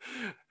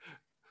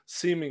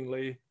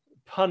seemingly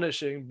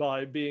punishing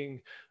by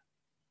being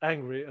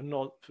angry and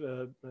not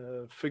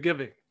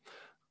forgiving.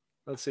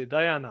 Let's see,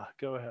 Diana,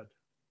 go ahead.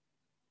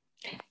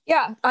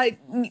 Yeah,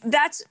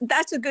 that's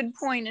a good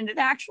point, and it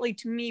actually,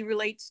 to me,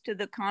 relates to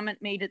the comment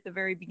made at the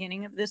very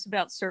beginning of this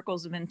about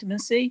circles of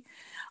intimacy.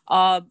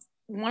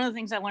 One of the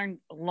things I learned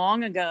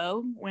long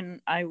ago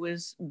when I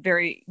was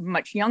very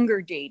much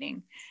younger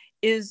dating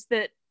is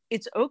that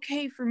it's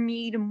okay for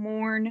me to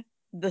mourn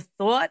the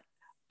thought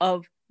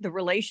of the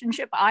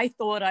relationship I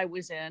thought I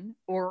was in,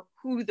 or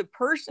who the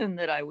person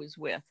that I was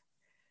with,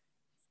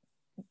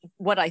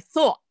 what I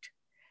thought.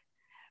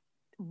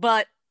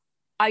 But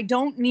I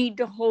don't need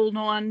to hold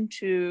on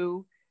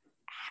to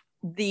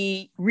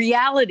the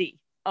reality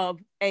of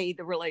A,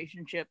 the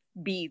relationship,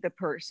 B, the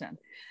person,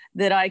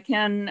 that I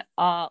can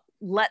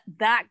let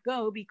that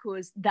go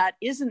because that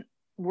isn't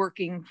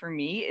working for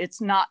me.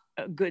 It's not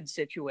a good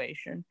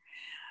situation.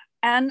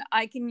 And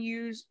I can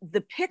use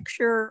the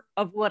picture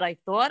of what I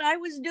thought I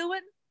was doing,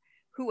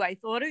 who I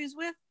thought I was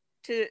with,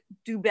 to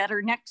do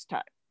better next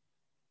time.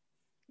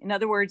 In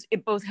other words,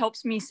 it both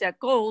helps me set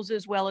goals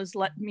as well as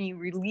let me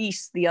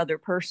release the other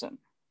person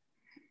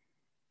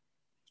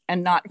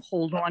and not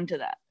hold on to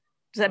that.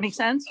 Does that make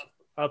sense?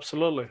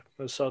 Absolutely,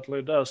 it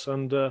certainly does.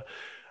 And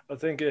I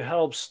think it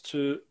helps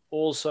to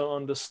also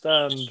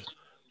understand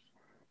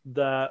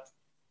that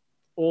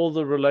all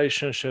the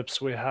relationships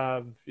we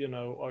have, you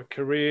know, our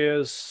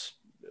careers,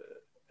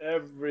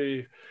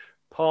 every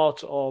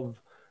part of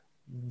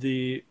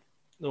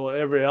or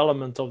every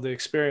element of the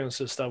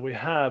experiences that we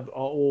have are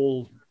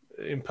all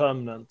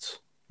impermanent.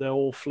 They're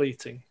all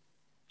fleeting.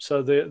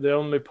 So the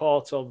only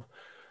part of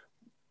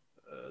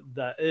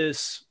that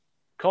is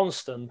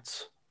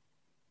constant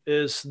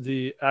is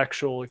the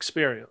actual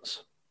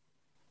experience.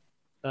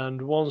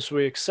 And once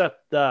we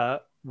accept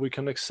that, we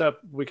can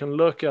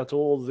look at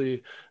all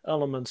the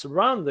elements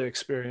around the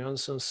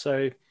experience and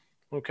say,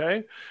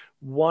 okay,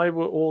 why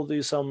were all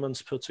these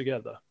elements put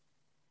together?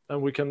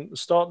 And we can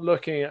start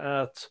looking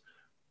at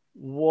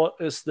what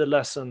is the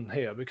lesson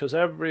here, because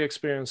every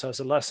experience has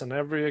a lesson,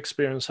 every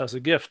experience has a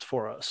gift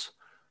for us.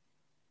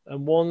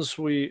 And once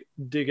we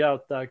dig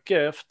out that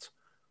gift,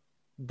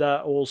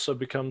 that also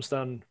becomes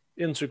then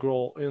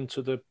integral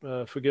into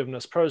the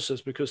forgiveness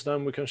process, because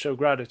then we can show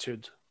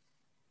gratitude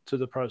to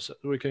the process.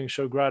 We can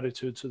show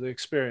gratitude to the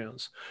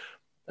experience.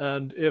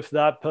 And if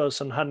that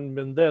person hadn't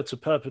been there to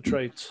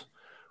perpetrate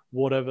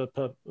whatever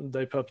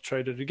they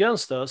perpetrated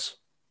against us,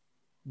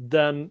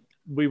 then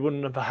we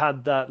wouldn't have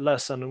had that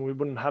lesson and we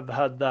wouldn't have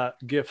had that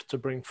gift to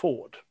bring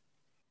forward.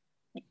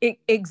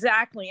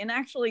 Exactly. And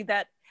actually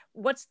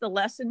what's the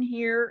lesson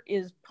here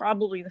is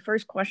probably the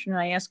first question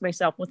I ask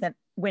myself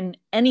when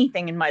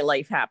anything in my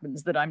life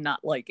happens that I'm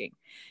not liking.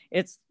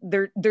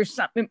 There's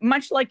something,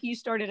 much like you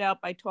started out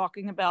by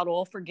talking about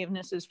all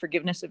forgiveness is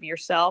forgiveness of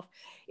yourself.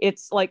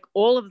 It's like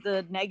all of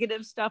the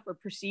negative stuff or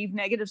perceived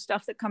negative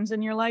stuff that comes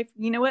in your life.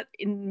 You know what?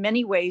 In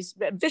many ways,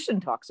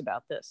 Vishen talks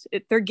about this.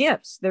 They're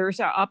gifts. There's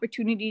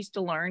opportunities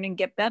to learn and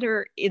get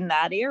better in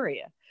that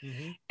area.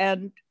 Mm-hmm.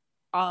 And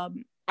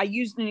I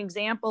used an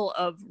example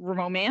of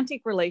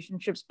romantic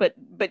relationships, but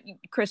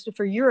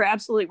Christopher, you're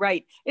absolutely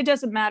right. It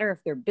doesn't matter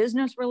if they're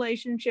business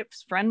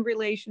relationships, friend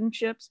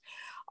relationships.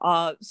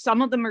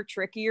 Some of them are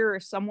trickier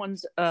if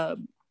someone's a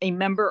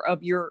member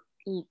of your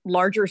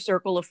larger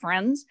circle of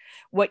friends.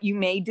 What you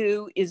may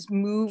do is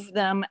move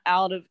them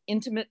out of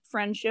intimate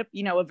friendship,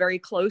 a very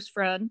close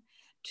friend,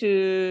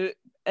 to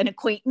an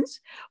acquaintance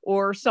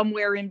or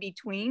somewhere in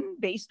between,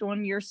 based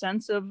on your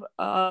sense of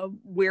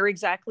where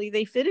exactly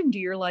they fit into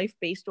your life,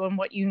 based on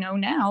what you know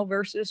now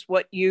versus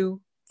what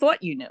you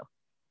thought you knew.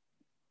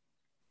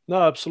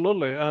 No,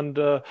 absolutely. And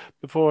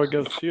before I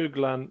go to you,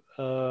 Glenn,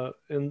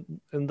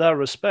 in that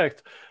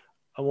respect,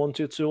 I want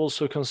you to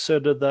also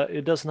consider that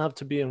it doesn't have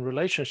to be in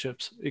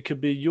relationships. It could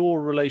be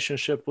your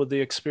relationship with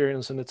the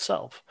experience in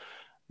itself.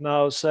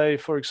 Now, say,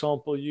 for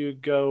example, you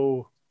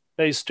go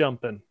base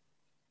jumping,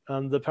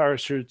 and the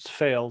parachute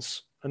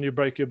fails and you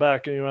break your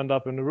back and you end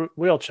up in a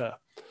wheelchair.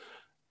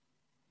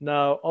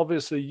 Now,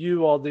 obviously,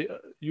 you are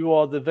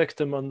the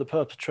victim and the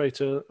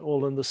perpetrator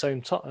all in the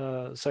same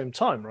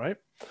time, right?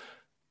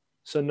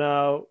 So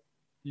now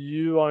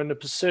you are in a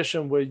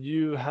position where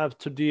you have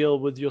to deal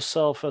with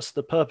yourself as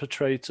the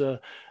perpetrator,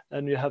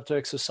 and you have to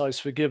exercise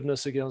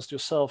forgiveness against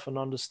yourself and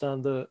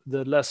understand the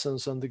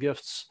lessons and the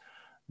gifts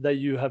that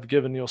you have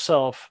given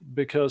yourself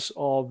because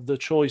of the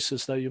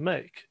choices that you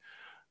make.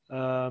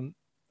 And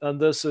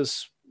this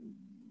is,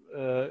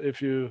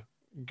 if you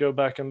go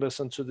back and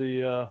listen to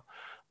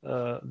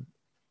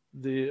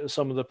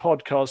some of the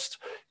podcasts,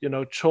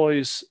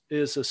 choice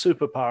is a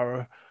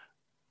superpower,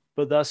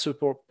 but that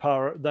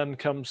superpower then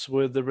comes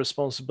with the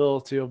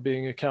responsibility of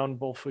being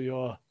accountable for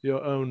your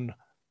own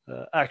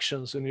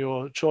actions and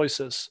your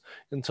choices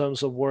in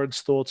terms of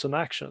words, thoughts, and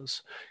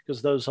actions,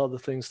 because those are the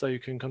things that you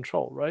can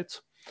control, right?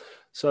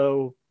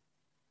 So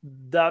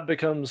that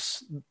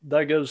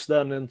goes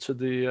then into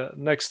the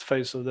next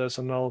phase of this,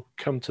 and I'll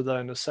come to that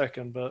in a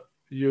second, but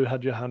you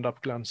had your hand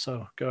up, Glenn,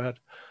 so go ahead.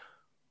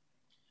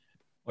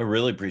 I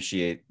really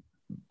appreciate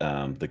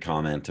the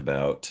comment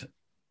about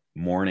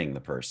mourning the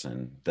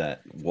person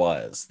that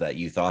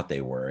you thought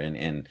they were,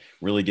 and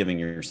really giving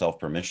yourself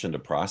permission to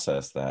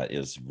process that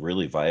is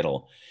really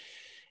vital.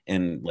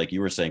 And like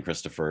you were saying,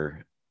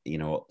 Christopher,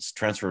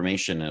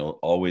 transformation will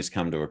always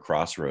come to a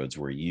crossroads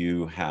where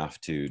you have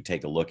to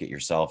take a look at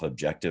yourself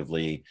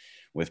objectively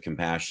with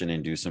compassion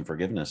and do some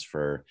forgiveness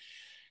for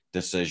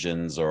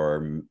decisions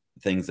or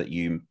things that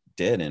you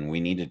did. And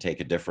we need to take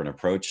a different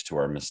approach to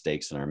our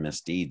mistakes and our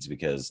misdeeds,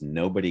 because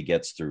nobody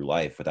gets through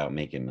life without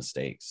making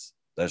mistakes.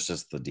 That's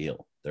just the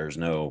deal. There's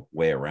no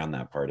way around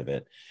that part of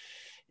it.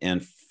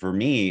 And for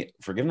me,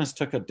 forgiveness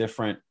took a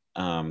different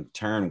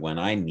turn when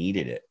I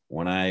needed it.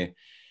 When I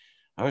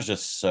was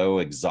just so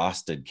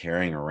exhausted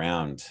carrying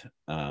around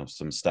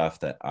some stuff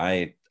that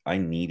I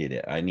needed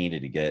it. I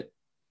needed to get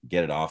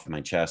it off my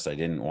chest. I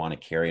didn't want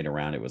to carry it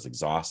around. It was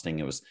exhausting.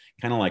 It was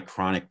kind of like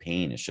chronic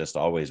pain. It's just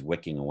always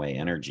wicking away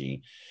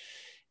energy.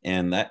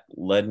 And that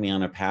led me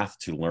on a path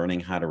to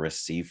learning how to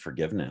receive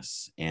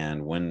forgiveness.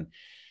 And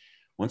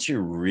once you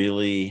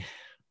really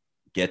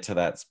get to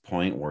that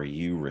point where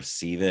you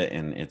receive it,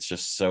 and it's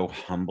just so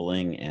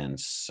humbling and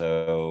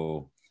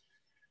so,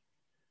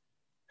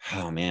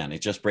 oh man,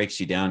 it just breaks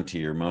you down to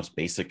your most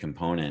basic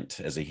component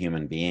as a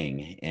human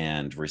being,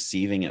 and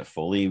receiving it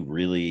fully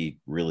really,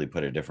 really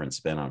put a different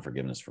spin on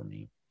forgiveness for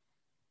me.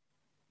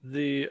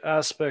 The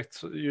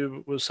aspect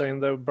you were saying,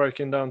 they were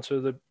breaking down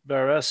to the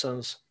bare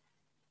essence.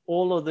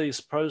 All of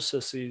these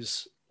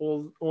processes,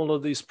 all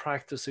of these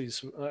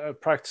practices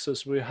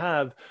we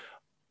have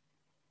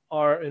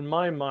are, in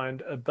my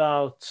mind,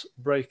 about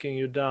breaking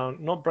you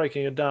down, not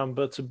breaking you down,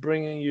 but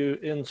bringing you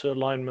into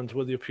alignment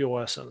with your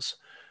pure essence.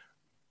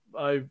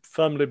 I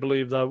firmly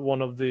believe that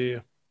one of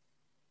the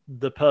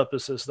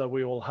purposes that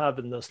we all have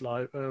in this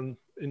life, and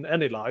in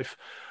any life,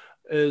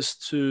 is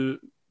to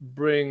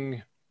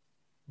bring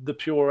the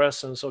pure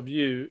essence of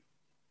you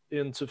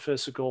into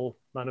physical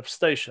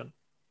manifestation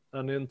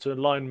and into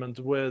alignment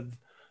with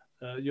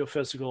your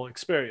physical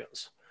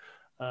experience.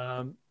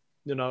 And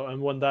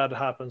when that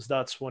happens,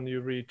 that's when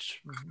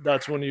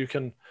you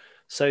can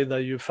say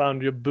that you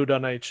found your Buddha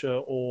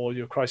nature or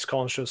your Christ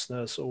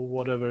consciousness or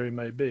whatever it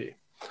may be.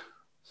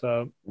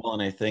 So, well,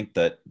 and I think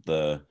that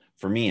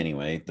for me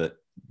anyway, that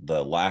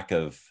the lack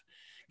of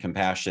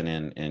compassion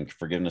and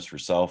forgiveness for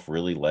self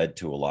really led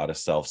to a lot of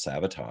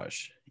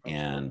self-sabotage.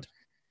 And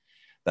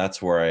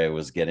that's where I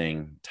was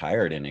getting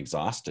tired and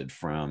exhausted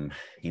from,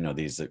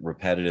 these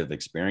repetitive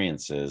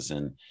experiences.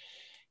 And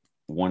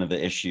one of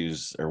the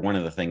issues, or one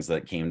of the things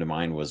that came to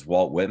mind, was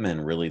Walt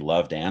Whitman really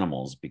loved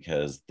animals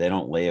because they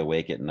don't lay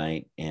awake at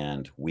night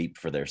and weep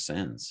for their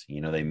sins.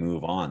 They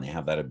move on. They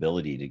have that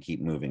ability to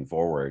keep moving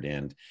forward.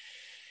 And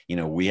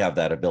we have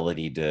that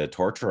ability to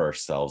torture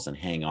ourselves and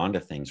hang on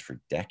to things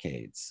for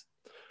decades.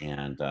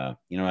 And,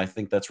 I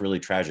think that's really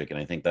tragic. And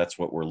I think that's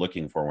what we're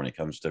looking for when it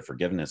comes to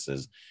forgiveness,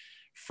 is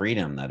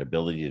freedom, that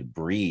ability to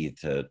breathe,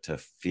 to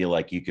feel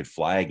like you could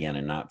fly again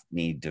and not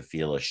need to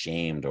feel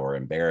ashamed or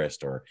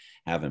embarrassed or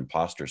have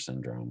imposter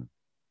syndrome.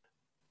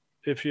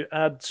 If you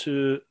add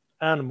to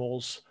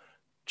animals,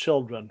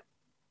 children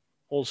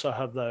also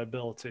have that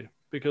ability,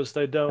 because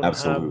they don't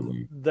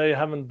they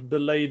haven't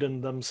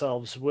beladen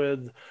themselves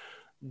with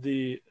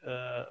the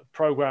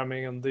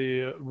programming and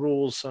the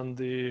rules and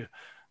the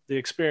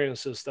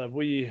experiences that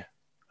we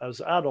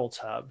as adults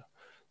have.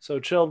 So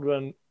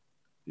children,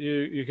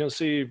 you can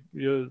see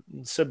your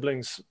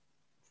siblings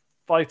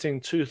fighting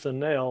tooth and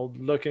nail,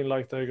 looking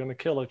like they're going to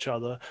kill each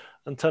other,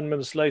 and 10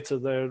 minutes later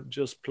they're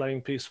just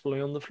playing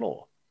peacefully on the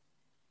floor,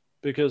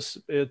 because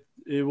it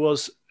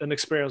was an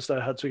experience they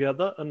had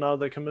together, and now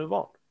they can move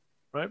on,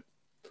 right?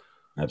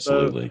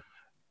 Absolutely.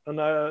 So,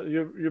 and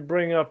you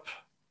bring up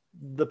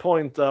the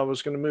point that I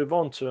was going to move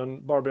on to,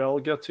 and Barbie, I'll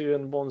get to you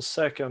in 1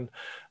 second,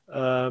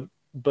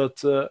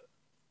 but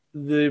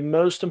the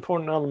most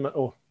important element,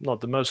 or not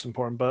the most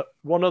important, but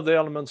one of the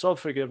elements of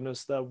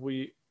forgiveness that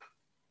we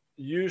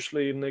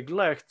usually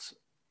neglect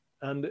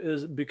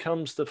and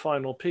becomes the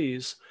final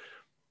piece,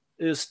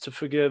 is to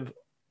forgive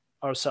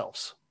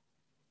ourselves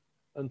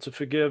and to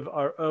forgive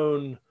our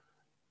own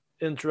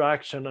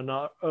interaction and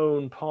our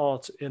own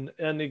part in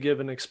any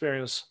given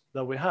experience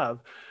that we have.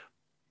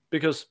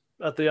 Because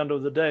at the end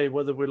of the day,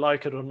 whether we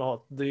like it or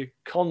not, the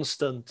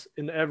constant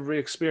in every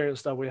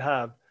experience that we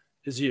have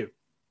is you,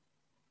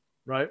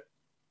 right?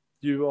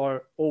 You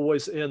are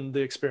always in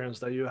the experience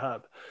that you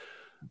have.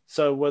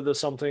 So whether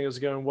something is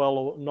going well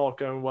or not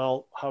going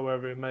well,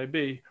 however it may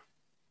be,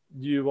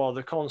 you are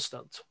the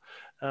constant.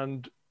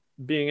 And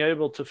being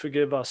able to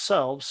forgive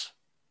ourselves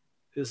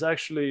is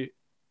actually,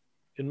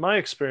 in my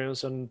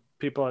experience and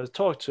people I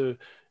talk to,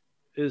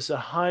 is a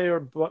higher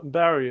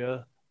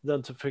barrier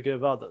than to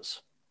forgive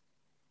others.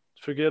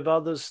 Forgive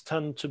others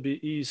tend to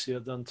be easier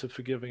than to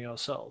forgiving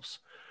ourselves.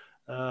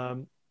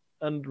 And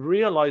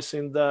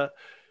realizing that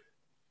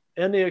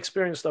any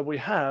experience that we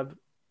have,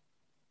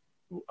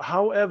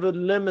 however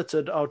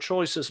limited our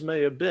choices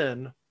may have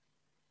been,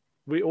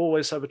 we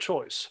always have a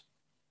choice.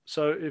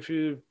 So if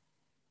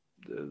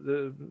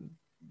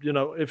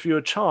if you're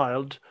a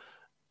child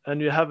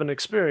and you have an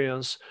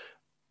experience,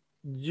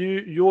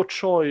 your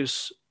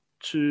choice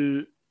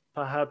to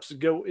perhaps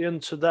go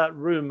into that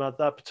room at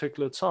that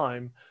particular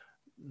time,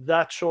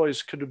 that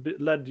choice could have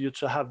led you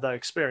to have that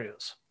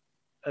experience.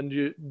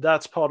 And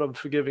that's part of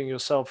forgiving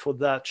yourself for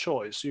that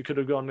choice. You could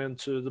have gone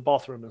into the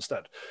bathroom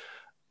instead.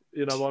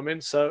 You know what I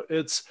mean? So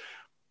it's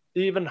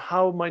even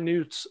how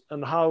minute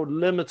and how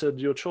limited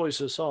your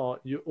choices are,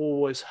 you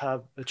always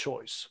have a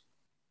choice.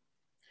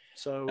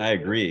 So I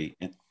agree.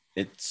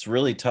 It's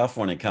really tough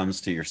when it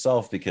comes to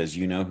yourself because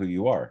you know who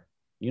you are.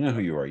 You know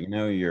who you are. You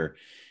know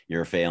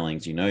your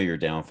failings. You know your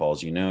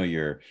downfalls. You know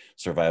your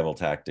survival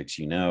tactics.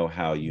 You know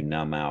how you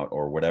numb out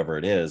or whatever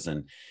it is.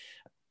 And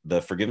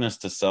the forgiveness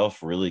to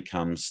self really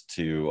comes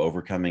to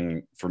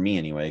overcoming, for me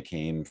anyway,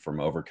 came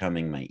from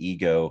overcoming my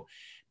ego,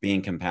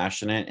 being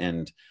compassionate,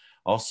 and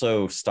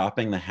also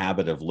stopping the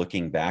habit of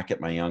looking back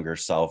at my younger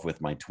self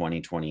with my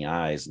 20/20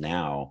 eyes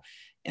now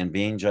and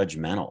being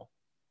judgmental.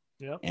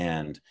 Yeah.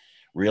 And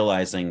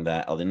realizing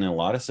that in a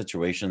lot of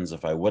situations,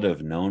 if I would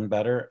have known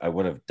better, I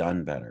would have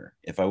done better.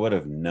 If I would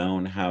have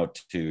known how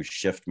to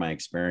shift my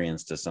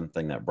experience to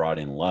something that brought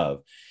in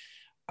love,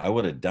 I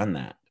would have done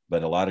that.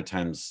 But a lot of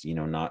times,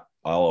 not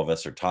all of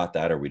us are taught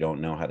that, or we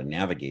don't know how to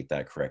navigate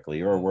that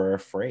correctly, or we're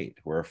afraid.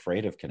 We're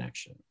afraid of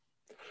connection.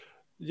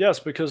 Yes,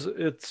 because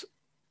it's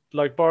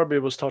like Barbie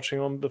was touching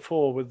on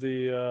before with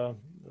the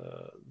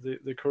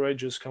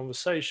courageous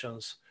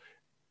conversations.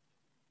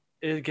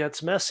 It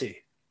gets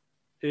messy.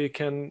 It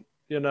can,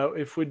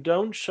 if we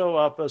don't show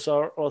up as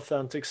our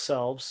authentic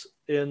selves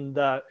in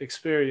that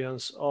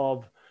experience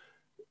of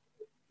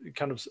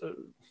kind of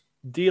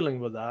dealing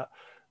with that,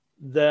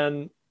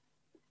 then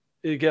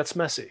it gets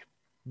messy.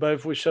 But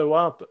if we show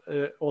up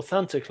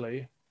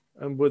authentically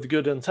and with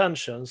good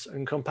intentions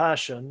and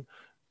compassion,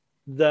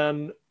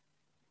 then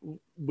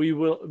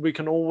we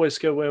can always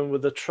go in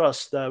with the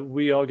trust that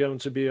we are going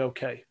to be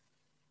okay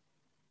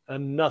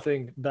and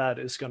nothing bad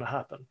is going to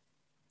happen.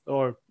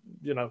 Or,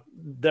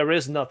 there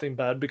is nothing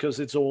bad because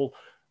it's all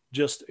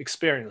just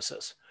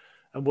experiences,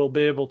 and we'll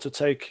be able to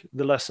take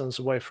the lessons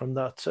away from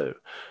that too.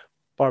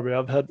 Barbie,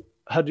 I've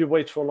had you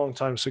wait for a long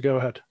time, so go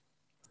ahead.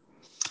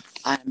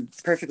 I'm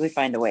perfectly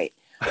fine to wait.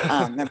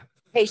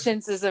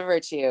 Patience is a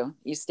virtue.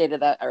 You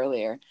stated that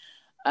earlier.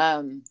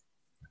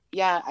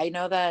 Yeah, I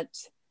know that,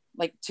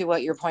 like, to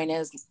what your point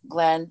is,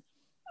 Glenn,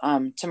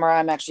 tomorrow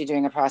I'm actually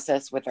doing a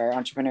process with our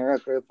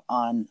entrepreneurial group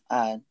on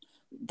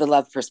the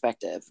love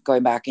perspective,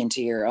 going back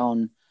into your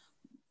own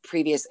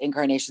previous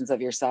incarnations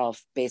of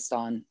yourself based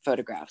on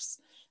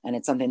photographs. And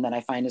it's something that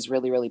I find is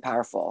really, really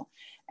powerful.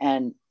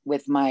 And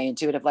with my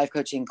intuitive life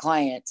coaching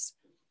clients,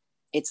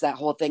 it's that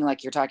whole thing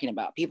like you're talking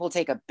about. People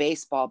take a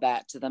baseball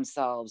bat to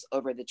themselves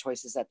over the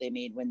choices that they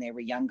made when they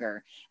were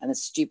younger and the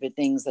stupid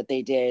things that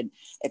they did,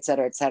 et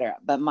cetera, et cetera.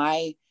 But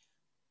my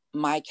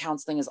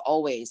counseling is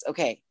always,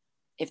 okay,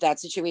 if that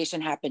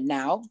situation happened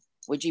now,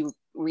 would you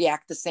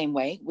react the same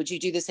way? Would you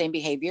do the same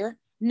behavior?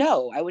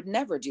 No, I would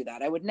never do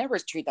that. I would never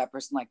treat that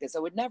person like this. I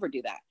would never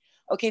do that.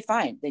 Okay,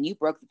 fine. Then you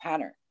broke the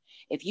pattern.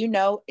 If you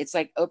know, it's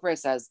like Oprah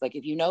says, like,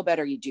 if you know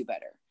better, you do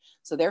better.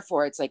 So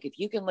therefore, it's like, if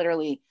you can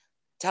literally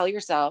tell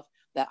yourself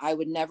that I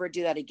would never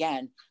do that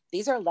again,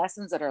 these are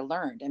lessons that are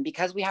learned. And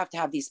because we have to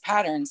have these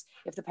patterns,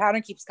 if the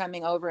pattern keeps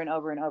coming over and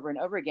over and over and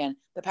over again,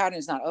 the pattern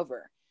is not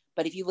over.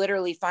 But if you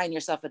literally find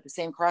yourself at the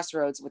same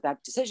crossroads with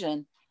that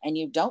decision and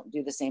you don't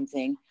do the same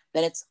thing,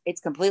 then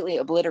it's completely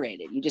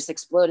obliterated. You just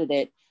exploded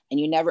it, and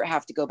you never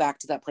have to go back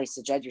to that place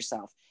to judge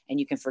yourself. And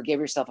you can forgive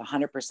yourself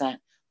 100%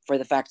 for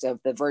the fact of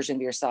the version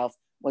of yourself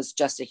was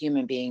just a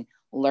human being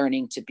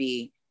learning to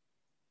be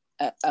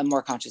a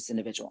more conscious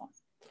individual.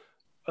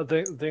 I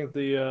think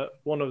the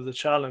one of the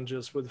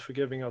challenges with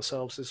forgiving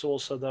ourselves is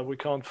also that we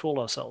can't fool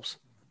ourselves.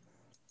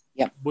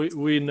 Yeah,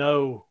 we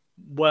know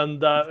when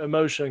that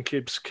emotion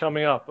keeps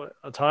coming up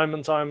time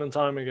and time and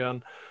time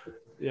again.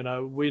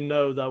 We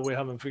know that we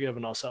haven't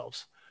forgiven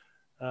ourselves.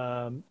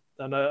 And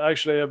I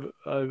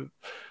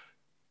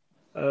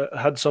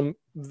had some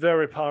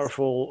very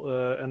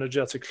powerful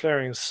energetic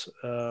clearings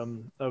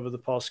over the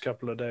past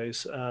couple of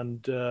days,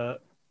 and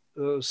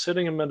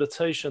sitting in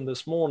meditation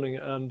this morning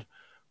and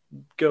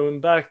going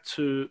back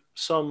to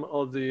some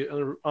of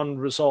the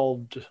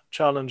unresolved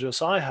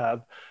challenges I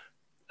have,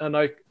 and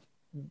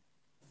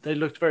they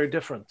looked very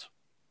different.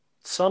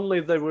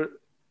 Suddenly they were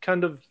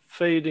kind of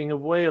fading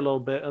away a little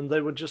bit, and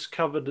they were just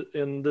covered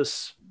in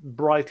this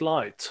bright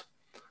light.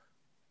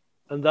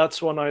 And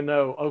that's when I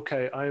know,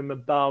 okay,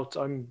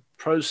 I'm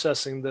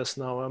processing this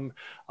now.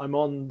 I'm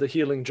on the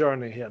healing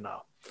journey here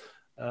now.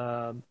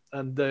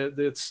 And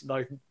it's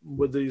like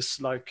with these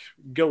like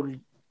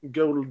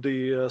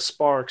goldy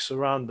sparks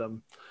around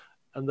them,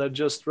 and they're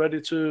just ready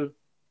to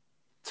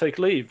take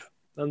leave.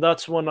 And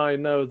that's when I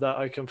know that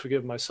I can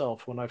forgive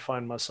myself, when I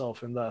find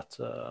myself in that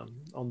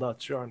on that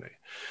journey.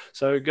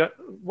 So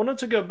wanted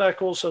to go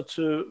back also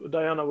to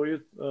Diana,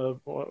 where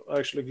you,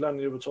 actually Glenn,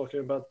 you were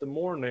talking about the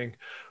mourning.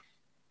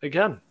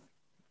 Again,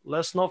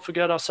 let's not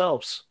forget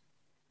ourselves.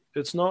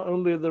 It's not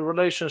only the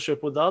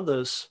relationship with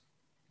others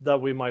that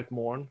we might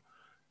mourn.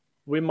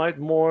 We might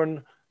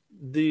mourn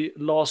the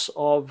loss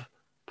of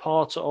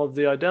part of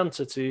the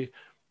identity,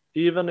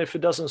 even if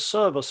it doesn't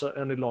serve us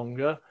any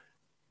longer.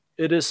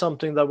 It is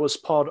something that was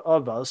part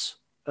of us,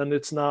 and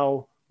it's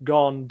now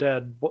gone,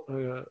 dead,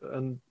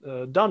 and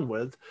done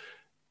with.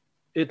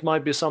 It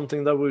might be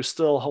something that we're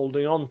still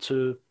holding on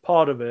to,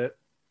 part of it,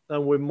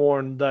 and we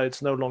mourn that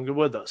it's no longer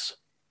with us.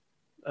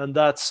 And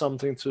that's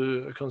something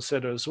to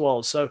consider as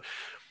well. So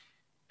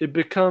it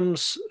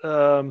becomes,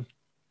 when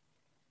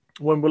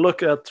we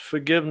look at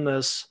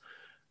forgiveness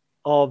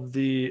of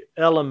the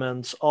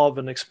elements of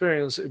an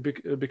experience,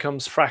 it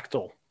becomes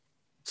fractal.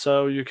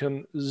 So you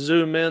can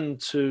zoom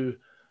into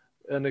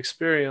an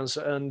experience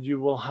and you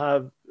will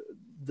have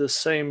the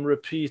same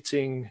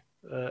repeating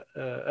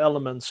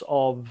elements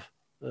of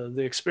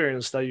the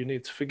experience that you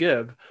need to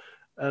forgive.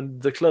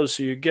 And the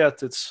closer you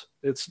get, it's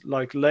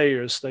like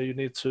layers that you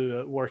need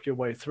to work your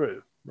way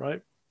through,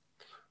 right?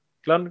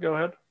 Glenn, go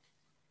ahead.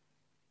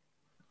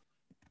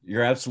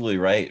 You're absolutely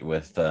right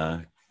with,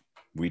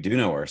 we do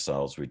know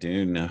ourselves. We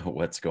do know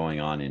what's going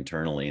on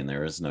internally, and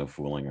there is no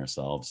fooling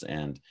ourselves.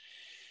 And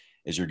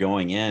as you're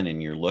going in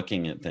and you're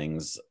looking at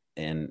things,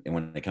 and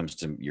when it comes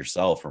to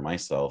yourself or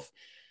myself,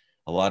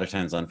 a lot of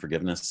times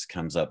unforgiveness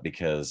comes up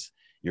because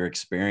you're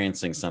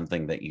experiencing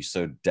something that you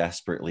so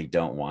desperately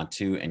don't want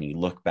to, and you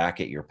look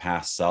back at your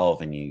past self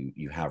and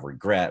you have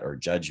regret or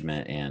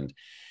judgment, and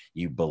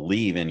you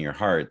believe in your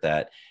heart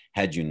that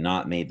had you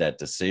not made that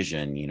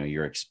decision,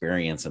 your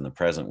experience in the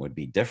present would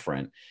be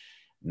different,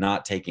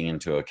 not taking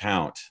into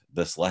account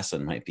this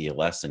lesson might be a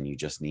lesson you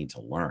just need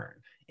to learn,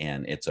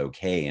 and it's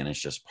okay, and it's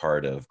just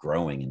part of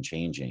growing and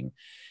changing.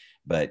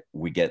 But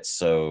we get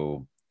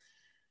so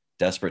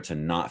desperate to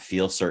not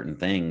feel certain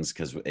things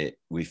because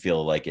we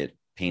feel like it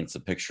paints a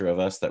picture of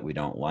us that we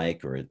don't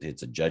like, or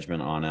it's a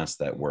judgment on us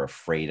that we're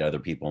afraid other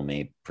people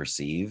may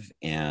perceive.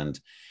 And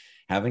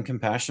having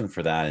compassion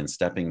for that and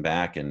stepping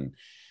back and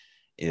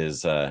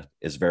is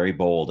very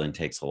bold and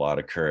takes a lot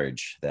of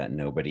courage that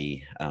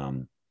nobody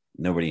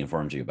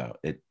informs you about.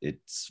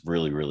 It's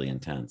really, really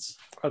intense.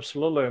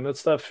 Absolutely. And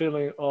it's that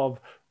feeling of,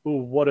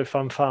 ooh, what if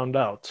I'm found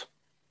out?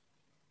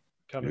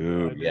 Kind of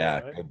Ooh, idea, yeah,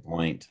 right? good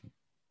point.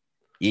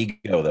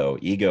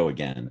 Ego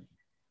again.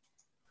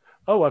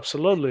 Oh,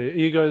 absolutely.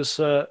 Ego is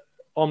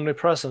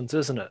omnipresent,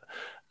 isn't it?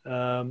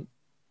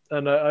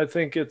 And I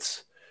think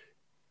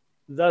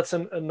that's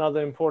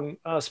another important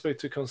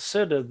aspect to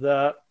consider,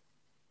 that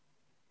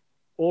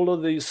all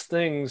of these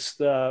things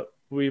that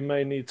we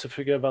may need to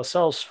forgive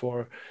ourselves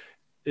for,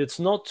 it's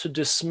not to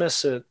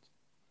dismiss it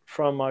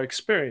from our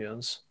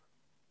experience,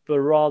 but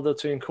rather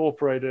to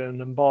incorporate it and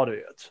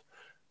embody it.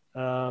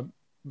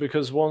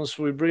 Because once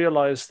we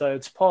realize that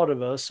it's part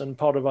of us and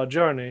part of our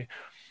journey,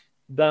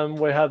 then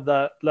we have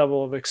that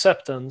level of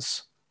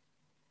acceptance,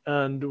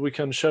 and we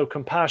can show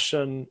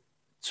compassion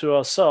to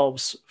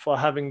ourselves for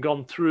having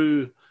gone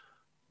through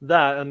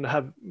that,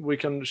 and we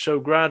can show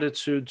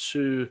gratitude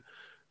to,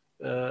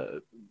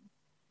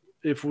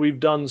 if we've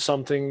done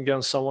something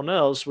against someone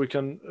else, we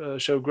can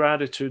show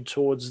gratitude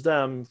towards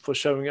them for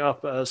showing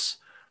up as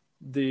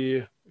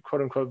the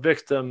quote unquote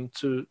victim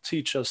to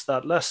teach us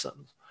that lesson.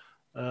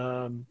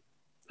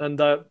 And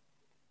that,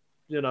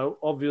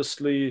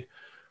 obviously,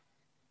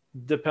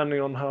 depending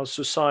on how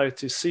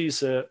society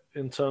sees it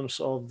in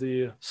terms of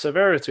the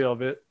severity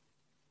of it,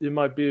 it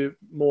might be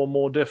more and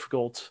more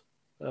difficult.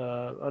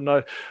 And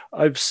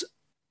I've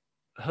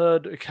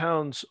heard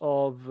accounts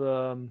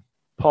of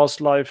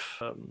past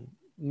life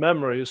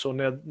memories or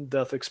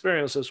near-death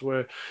experiences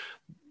where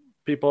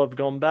people have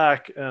gone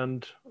back,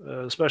 and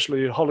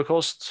especially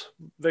Holocaust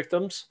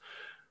victims,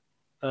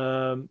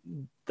 that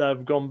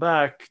have gone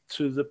back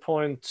to the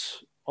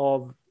point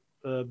of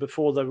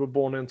before they were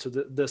born into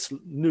this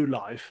new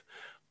life,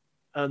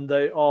 and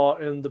they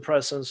are in the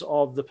presence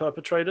of the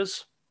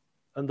perpetrators,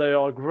 and they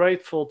are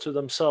grateful to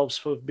themselves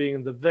for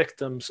being the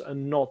victims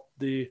and not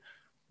the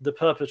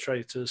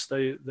perpetrators.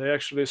 They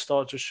actually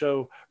start to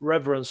show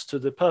reverence to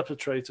the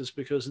perpetrators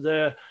because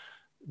they're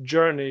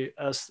journey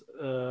as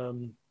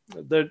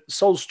the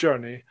soul's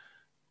journey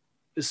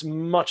is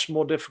much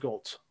more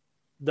difficult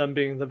than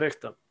being the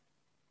victim.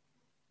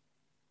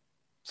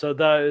 So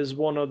that is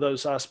one of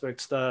those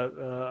aspects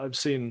that I've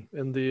seen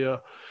in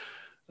the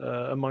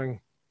among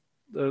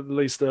at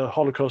least the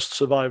Holocaust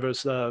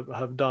survivors that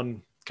have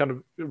done kind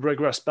of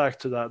regress back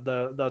to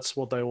that. That's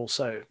what they all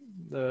say.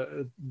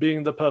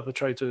 Being the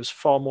perpetrator is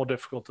far more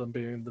difficult than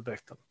being the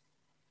victim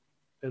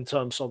in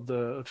terms of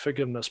the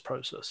forgiveness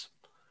process.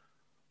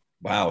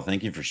 Wow,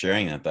 thank you for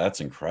sharing that.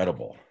 That's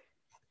incredible.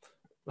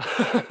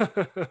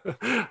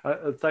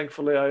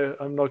 Thankfully,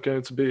 I'm not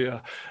going to be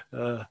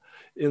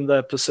in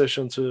that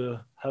position to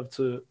have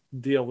to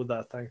deal with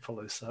that,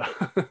 thankfully. So,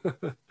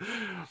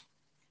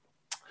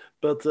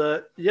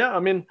 but yeah, I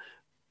mean,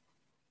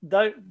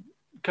 that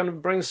kind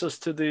of brings us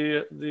to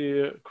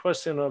the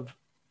question of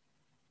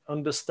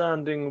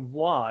understanding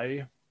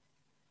why.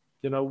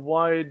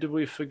 Why do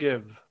we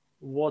forgive?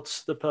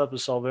 What's the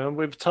purpose of it? And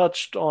we've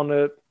touched on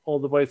it all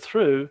the way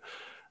through.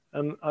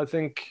 And I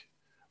think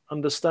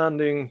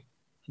understanding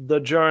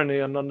the journey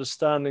and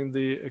understanding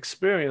the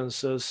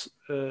experiences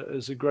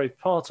is a great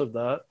part of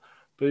that.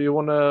 But you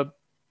want to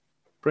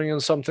bring in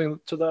something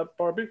to that,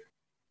 Barbie?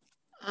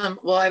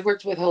 Well, I've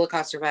worked with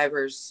Holocaust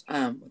survivors with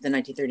the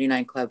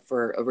 1939 Club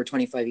for over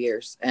 25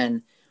 years.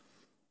 And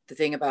the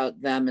thing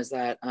about them is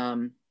that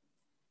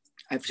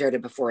I've shared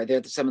it before.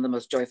 They're some of the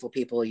most joyful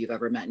people you've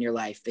ever met in your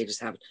life. They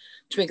just have a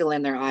twinkle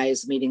in their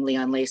eyes. Meeting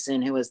Leon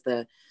Layson, who was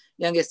the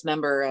youngest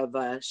member of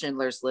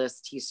Schindler's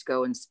List, he used to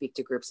go and speak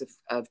to groups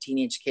of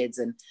teenage kids,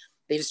 and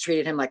they just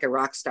treated him like a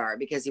rock star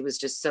because he was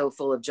just so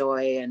full of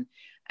joy.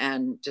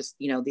 And just,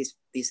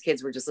 these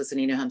kids were just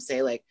listening to him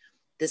say, like,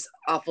 this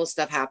awful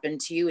stuff happened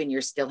to you and you're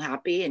still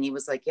happy. And he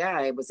was like, yeah,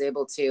 I was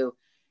able to,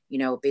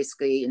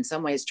 basically in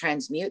some ways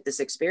transmute this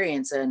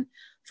experience and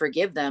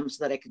forgive them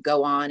so that I could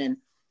go on.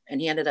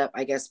 And he ended up,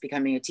 I guess,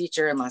 becoming a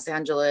teacher in Los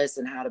Angeles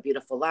and had a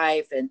beautiful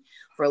life. And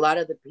for a lot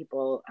of the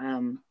people,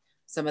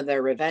 some of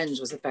their revenge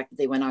was the fact that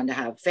they went on to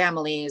have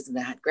families and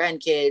they had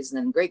grandkids and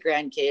then great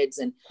grandkids.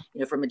 And,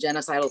 from a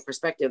genocidal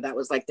perspective, that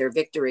was like their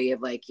victory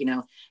of like,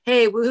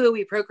 hey, woohoo,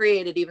 we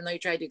procreated, even though you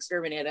tried to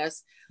exterminate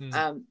us.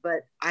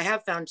 But I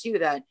have found too,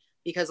 that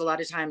because a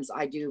lot of times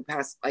I do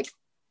pass, like,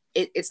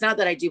 it's not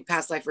that I do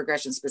past life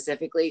regression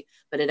specifically,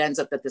 but it ends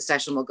up that the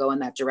session will go in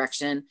that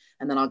direction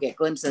and then I'll get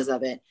glimpses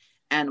of it.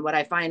 And what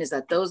I find is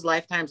that those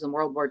lifetimes in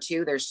World War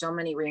II, there's so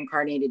many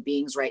reincarnated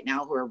beings right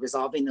now who are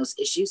resolving those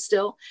issues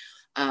still,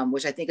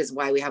 which I think is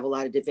why we have a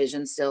lot of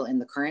division still in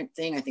the current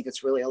thing. I think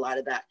it's really a lot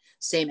of that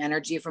same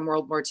energy from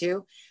World War II.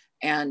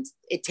 And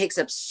it takes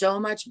up so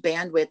much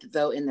bandwidth,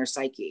 though, in their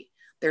psyche.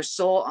 Their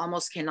soul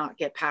almost cannot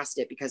get past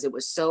it because it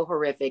was so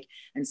horrific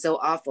and so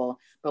awful.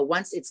 But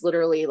once it's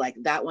literally like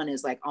that one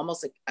is like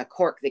almost a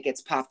cork that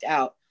gets popped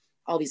out,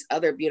 all these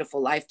other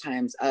beautiful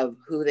lifetimes of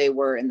who they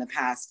were in the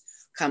past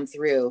come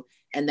through.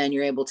 And then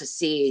you're able to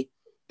see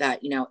that,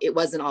 it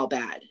wasn't all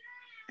bad.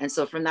 And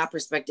so from that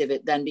perspective,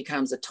 it then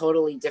becomes a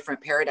totally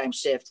different paradigm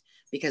shift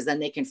because then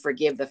they can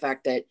forgive the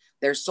fact that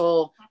their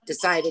soul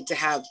decided to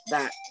have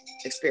that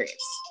experience.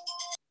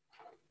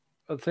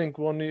 I think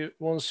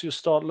once you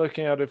start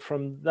looking at it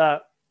from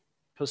that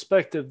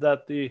perspective,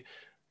 that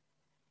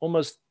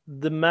almost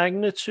the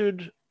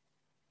magnitude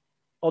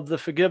of the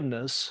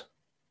forgiveness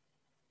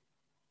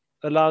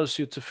allows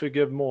you to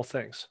forgive more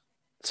things.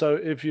 So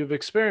if you've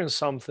experienced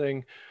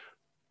something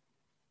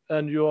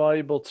and you are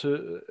able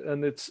to,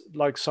 and it's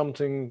like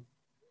something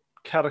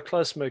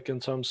cataclysmic in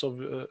terms of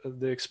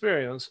the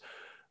experience,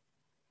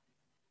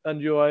 and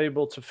you are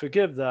able to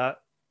forgive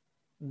that,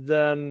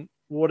 then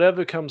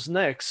whatever comes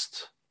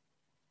next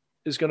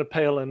is going to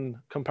pale in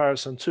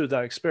comparison to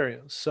that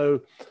experience.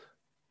 So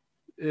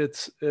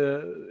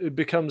it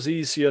becomes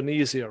easier and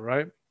easier,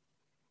 right?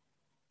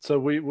 So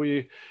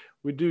we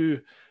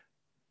do,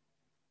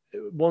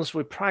 once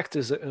we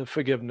practice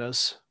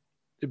forgiveness,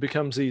 it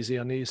becomes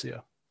easier and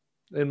easier,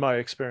 in my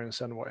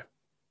experience anyway.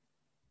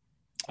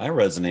 I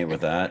resonate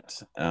with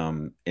that.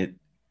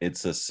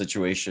 It's a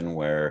situation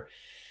where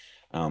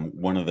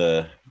one of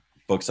the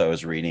books I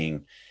was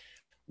reading,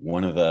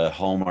 one of the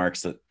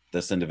hallmarks that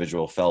this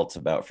individual felt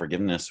about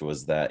forgiveness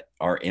was that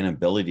our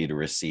inability to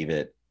receive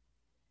it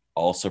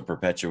also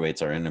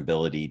perpetuates our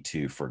inability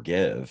to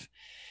forgive.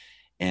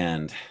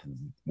 And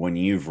when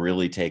you've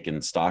really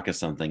taken stock of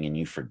something and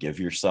you forgive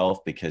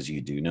yourself because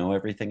you do know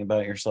everything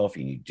about yourself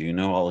and you do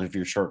know all of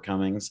your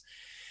shortcomings,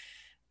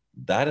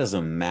 that is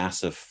a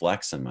massive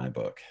flex in my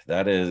book.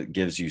 That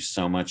gives you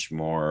so much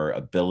more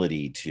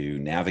ability to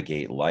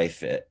navigate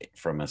life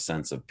from a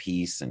sense of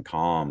peace and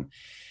calm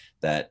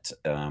that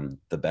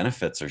the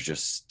benefits are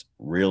just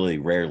really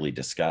rarely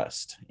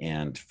discussed.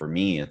 And for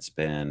me, it's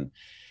been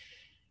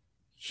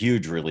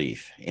huge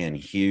relief and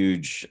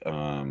huge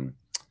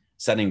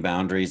setting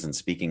boundaries and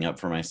speaking up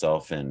for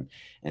myself and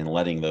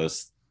letting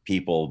those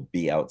people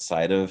be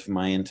outside of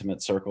my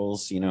intimate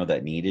circles,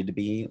 that needed to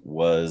be,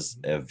 was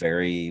a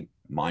very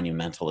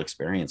monumental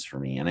experience for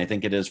me. And I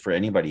think it is for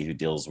anybody who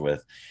deals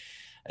with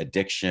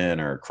addiction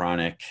or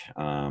chronic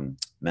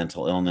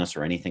mental illness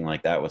or anything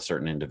like that with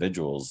certain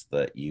individuals,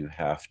 that you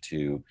have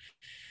to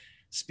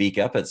speak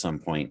up at some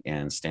point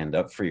and stand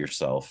up for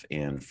yourself.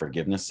 And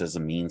forgiveness is a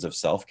means of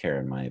self-care,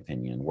 in my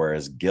opinion,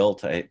 whereas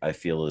guilt, I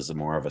feel, is a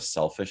more of a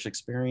selfish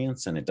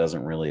experience, and it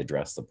doesn't really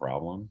address the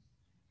problem.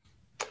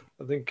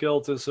 I think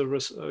guilt is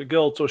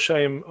guilt or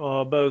shame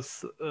are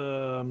both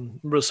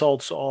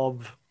results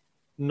of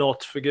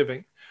not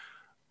forgiving.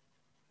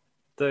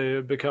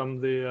 They become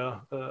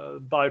the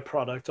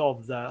byproduct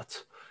of that.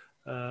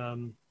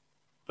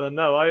 But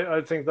no,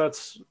 I think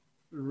that's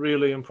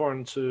really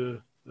important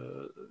to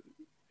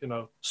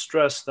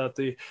stress that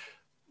the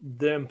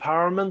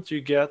empowerment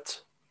you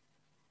get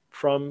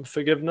from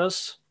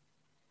forgiveness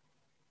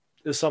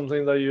is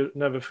something that you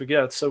never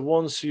forget. So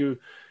once you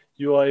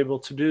are able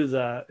to do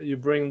that, you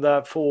bring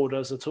that forward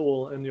as a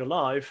tool in your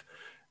life,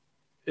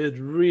 it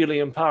really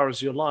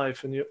empowers your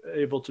life, and you're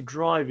able to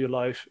drive your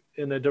life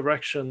in a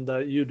direction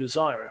that you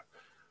desire,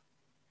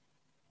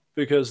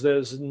 because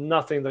there's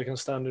nothing that can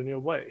stand in your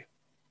way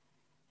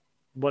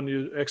when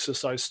you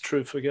exercise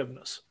true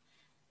forgiveness.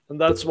 And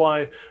that's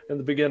why in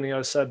the beginning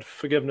I said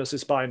forgiveness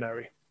is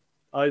binary.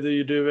 Either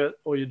you do it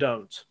or you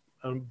don't.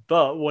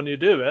 But when you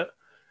do it,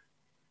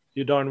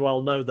 you darn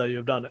well know that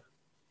you've done it.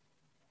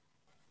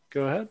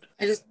 Go ahead.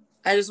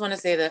 I just want to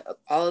say that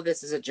all of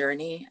this is a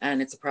journey,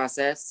 and it's a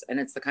process, and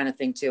it's the kind of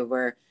thing too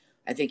where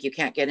I think you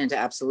can't get into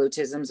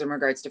absolutisms in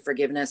regards to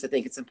forgiveness. I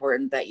think it's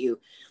important that you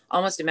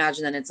almost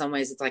imagine that in some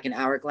ways it's like an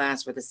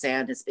hourglass where the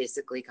sand is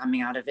basically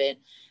coming out of it,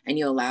 and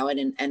you allow it.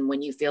 And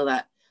when you feel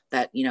that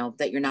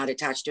you're not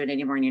attached to it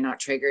anymore, and you're not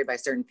triggered by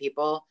certain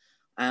people.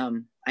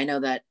 I know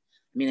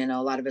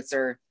a lot of us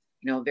are,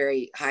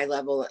 very high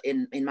level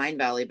in Mind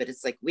Valley, but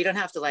it's like, we don't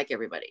have to like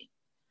everybody.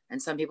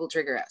 And some people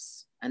trigger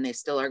us, and they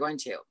still are going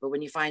to. But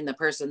when you find the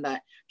person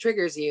that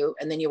triggers you,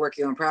 and then you work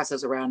your own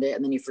process around it,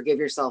 and then you forgive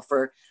yourself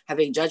for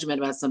having judgment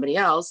about somebody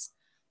else,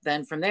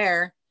 then from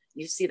there,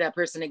 you see that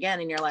person again,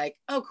 and you're like,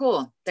 oh,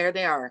 cool, there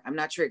they are. I'm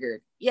not triggered.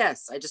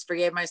 Yes, I just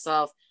forgave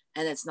myself,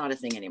 and it's not a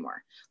thing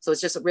anymore. So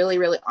it's just really,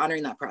 really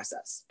honoring that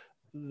process.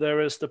 There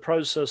is the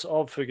process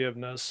of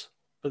forgiveness,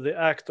 but the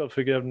act of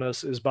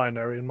forgiveness is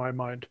binary in my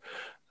mind.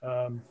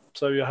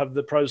 So you have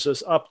the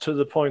process up to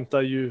the point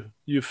that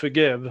you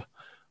forgive.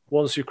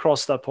 Once you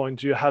cross that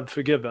point, you have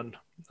forgiven.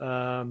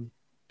 But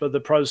the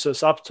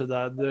process up to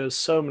that, there's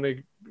so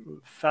many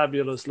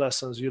fabulous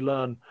lessons you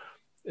learn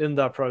in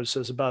that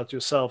process about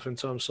yourself in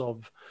terms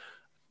of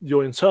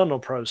your internal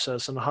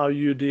process and how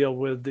you deal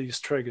with these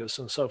triggers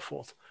and so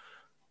forth.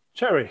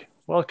 Cherry,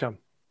 welcome.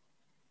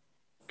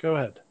 Go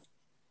ahead.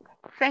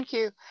 Thank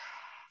you.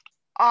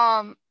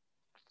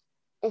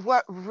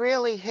 What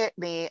really hit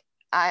me,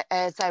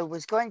 as I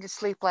was going to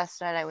sleep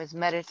last night, I was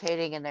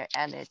meditating, and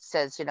it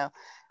says,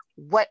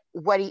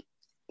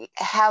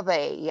 have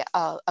a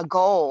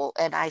goal.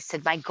 And I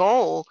said, my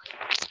goal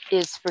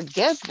is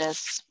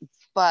forgiveness.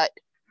 But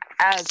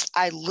as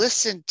I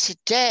listened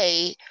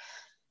today,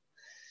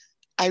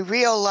 I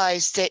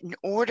realized that in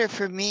order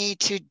for me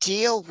to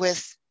deal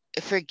with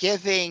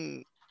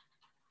forgiving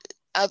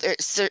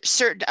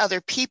certain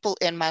other people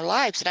in my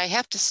lives, that I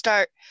have to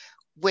start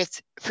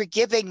with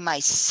forgiving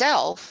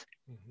myself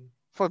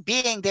for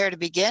being there to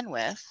begin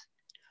with,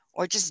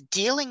 or just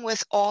dealing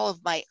with all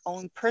of my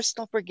own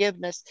personal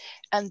forgiveness.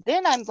 And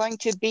then I'm going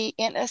to be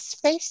in a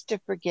space to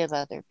forgive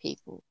other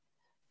people.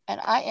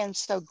 And I am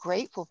so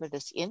grateful for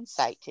this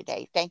insight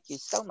today. Thank you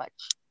so much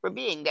for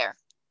being there.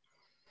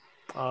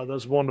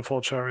 That's wonderful,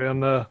 Cherry.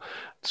 And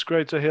it's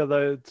great to hear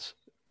that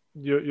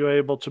you're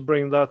able to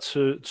bring that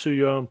to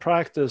your own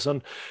practice.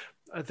 And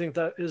I think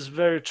that is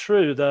very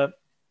true, that,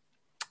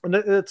 and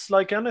it's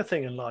like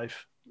anything in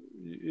life.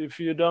 If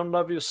you don't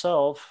love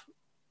yourself,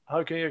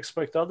 how can you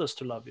expect others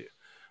to love you?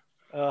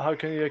 How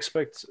can you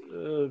expect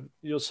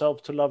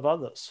yourself to love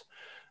others?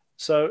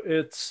 So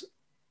it's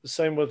the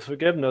same with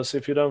forgiveness.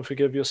 If you don't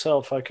forgive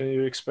yourself, how can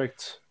you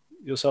expect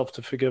yourself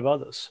to forgive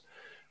others?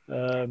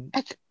 I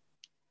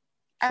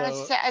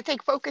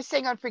think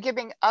focusing on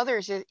forgiving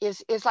others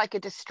is like a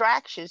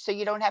distraction, so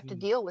you don't have to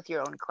deal with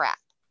your own crap.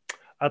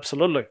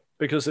 Absolutely,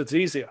 because it's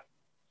easier.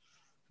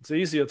 It's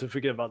easier to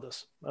forgive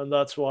others. And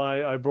that's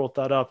why I brought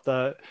that up,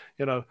 that,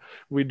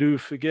 we do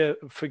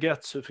forget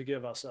to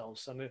forgive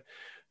ourselves. And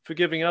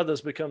forgiving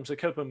others becomes a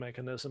coping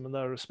mechanism in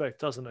that respect,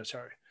 doesn't it,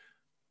 Cherry?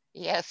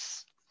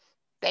 Yes.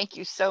 Thank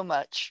you so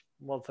much.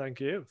 Well,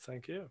 thank you.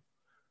 Thank you.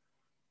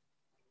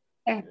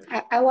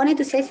 I wanted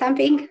to say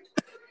something.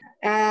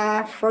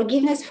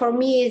 Forgiveness for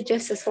me is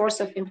just a source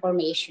of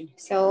information.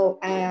 So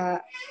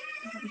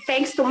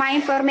thanks to my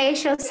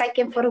information, I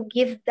can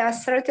forgive the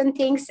certain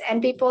things,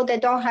 and people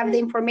that don't have the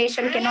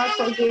information cannot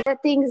forgive the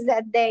things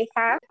that they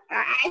have.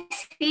 I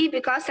see,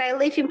 because I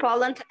live in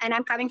Poland and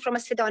I'm coming from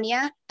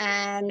Macedonia,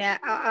 and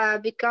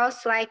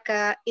because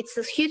it's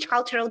a huge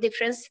cultural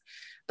difference,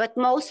 but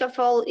most of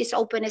all is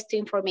openness to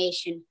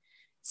information.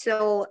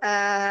 So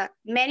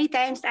many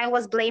times I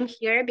was blamed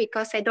here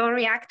because I don't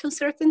react to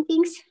certain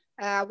things,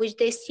 which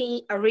they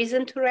see a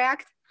reason to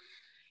react.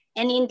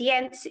 And in the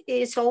end,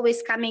 it's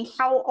always coming,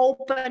 how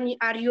open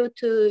are you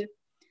to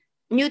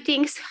new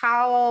things,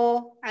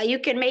 how you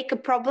can make a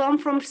problem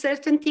from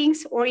certain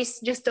things, or you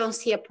just don't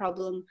see a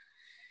problem.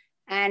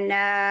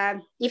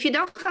 And if you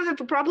don't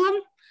have a problem,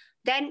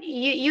 then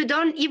you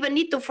don't even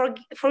need to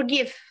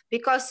forgive,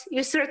 because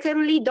you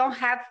certainly don't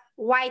have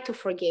why to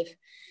forgive.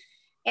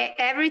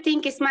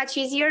 Everything is much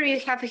easier. You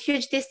have a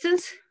huge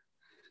distance.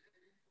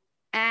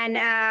 And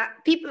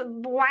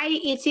why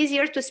it's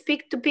easier to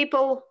speak to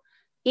people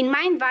in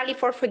Mind Valley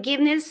for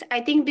forgiveness,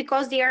 I think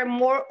because they are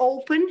more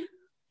open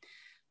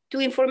to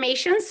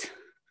informations.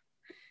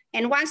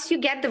 And once you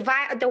get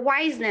the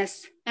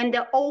wiseness and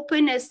the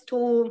openness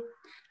to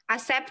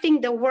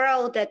accepting the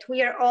world, that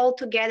we are all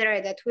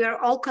together, that we are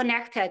all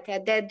connected,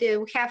 that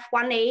we have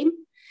one aim,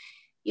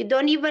 you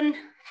don't even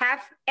have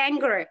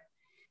anger.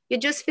 You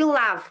just feel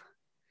love.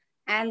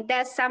 And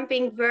that's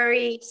something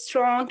very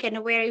strong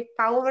and very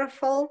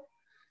powerful.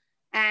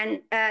 And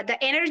the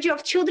energy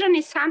of children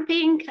is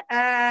something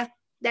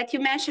that you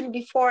mentioned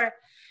before.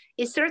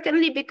 Is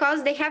certainly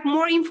because they have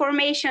more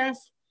information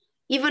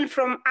even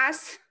from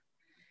us,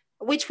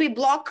 which we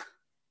block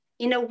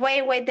in a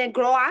way when they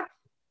grow up,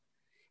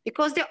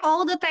 because they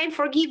all the time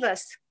forgive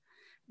us.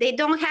 They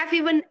don't have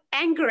even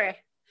anger.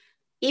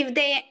 If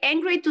they're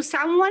angry to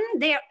someone,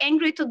 they are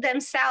angry to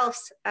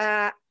themselves.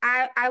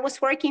 I was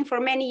working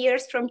for many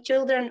years from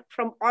children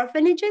from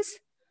orphanages,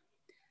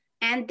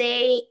 and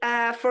they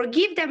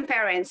forgive them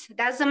parents.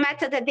 Doesn't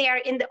matter that they are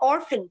in the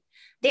orphan,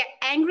 they're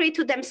angry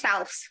to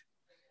themselves.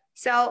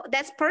 So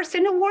that's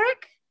personal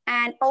work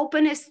and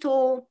openness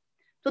to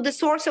the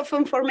source of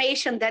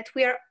information, that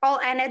we are all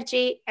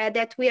energy,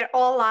 that we are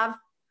all love,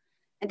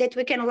 and that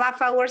we can love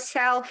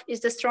ourselves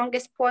is the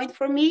strongest point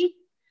for me.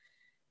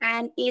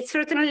 And it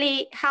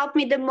certainly helped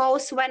me the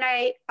most when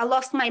I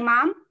lost my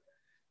mom,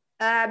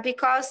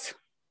 because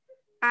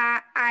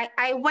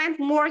I went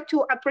more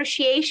to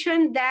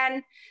appreciation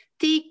than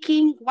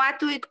thinking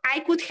what I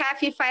could have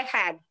if I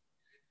had.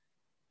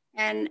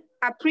 And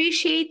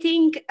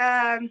appreciating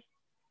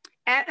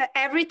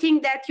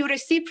everything that you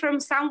receive from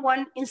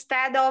someone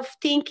instead of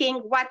thinking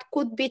what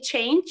could be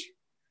changed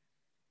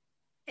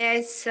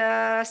is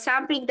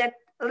something that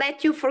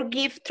let you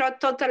forgive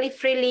totally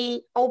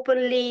freely,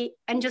 openly,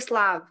 and just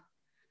love.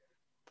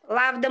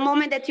 Love the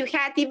moment that you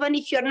had, even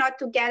if you're not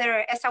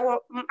together, as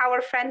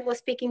our friend was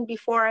speaking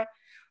before.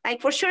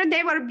 Like, for sure,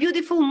 they were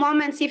beautiful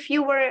moments if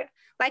you were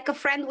like a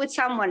friend with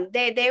someone.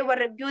 They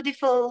were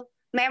beautiful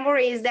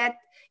memories that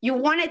you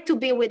wanted to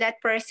be with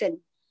that person,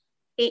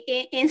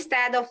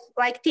 instead of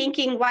like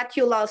thinking what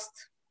you lost.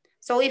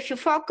 So if you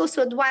focus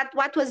on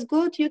what was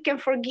good, you can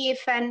forgive,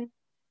 and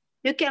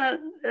you can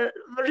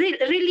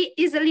really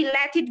easily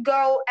let it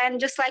go and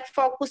just like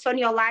focus on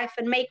your life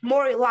and make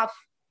more love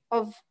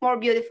of more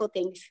beautiful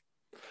things.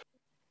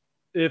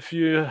 If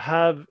you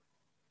have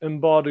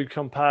embodied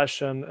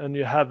compassion and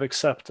you have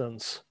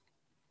acceptance,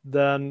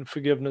 then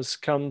forgiveness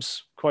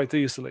comes quite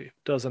easily,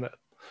 doesn't it?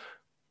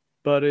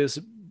 But is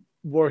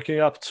working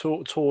up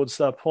towards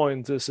that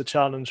point is a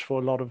challenge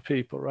for a lot of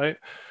people, right?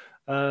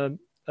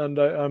 And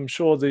I'm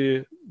sure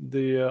the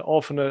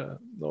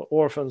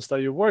orphans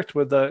that you worked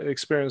with that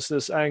experience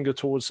this anger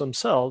towards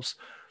themselves,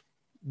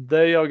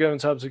 they are going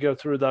to have to go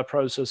through that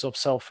process of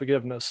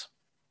self-forgiveness,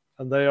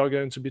 and they are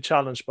going to be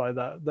challenged by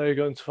that. They're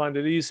going to find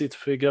it easy to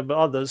forgive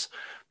others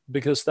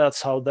because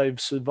that's how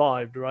they've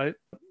survived, right?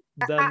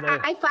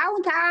 I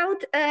found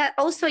out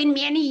also in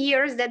many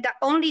years that the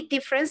only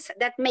difference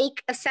that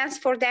make a sense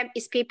for them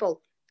is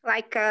people.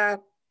 Like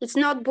it's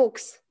not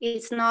books,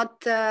 it's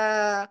not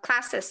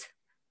classes.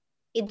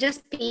 It's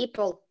just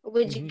people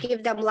which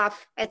give them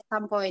love at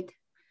some point.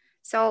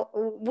 So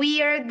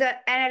we are the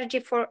energy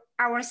for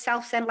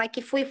ourselves. And like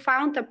if we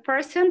found a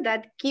person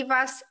that give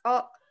us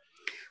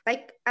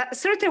like a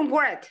certain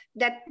word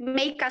that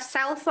make us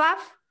self-love,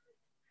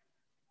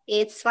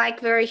 it's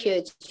like very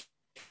huge.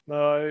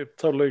 No, I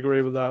totally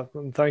agree with that.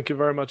 And thank you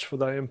very much for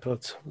that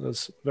input.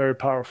 That's very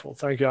powerful.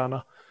 Thank you,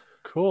 Anna.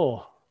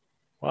 Cool.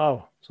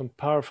 Wow. Some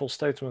powerful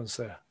statements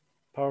there.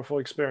 Powerful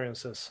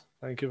experiences.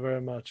 Thank you very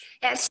much.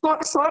 Yes,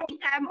 sorry.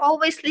 I'm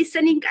always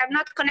listening. I'm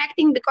not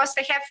connecting because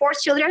I have 4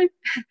 children.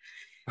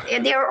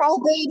 They're all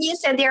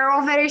babies and they're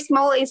all very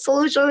small. It's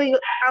usually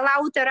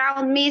loud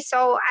around me.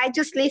 So I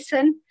just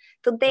listen.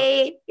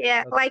 Today,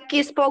 yeah, like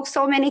you spoke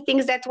so many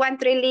things that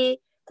went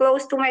really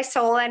close to my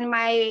soul and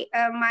my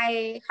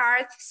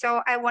heart.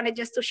 So I wanted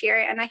just to share.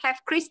 And I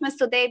have Christmas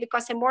today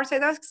because I'm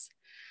Orthodox.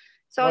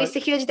 So It's a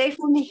huge day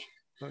for me.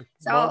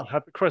 So well,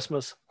 happy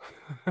Christmas.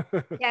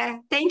 Yeah,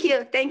 thank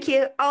you. Thank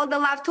you. All the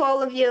love to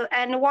all of you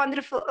and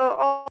wonderful.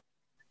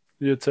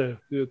 You too.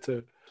 You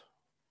too.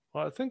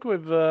 Well, I think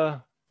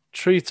we've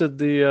treated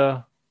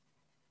the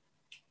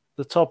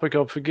topic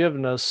of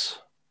forgiveness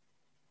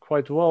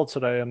quite well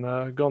today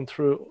and gone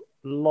through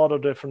a lot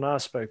of different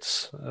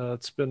aspects.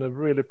 It's been a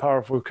really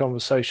powerful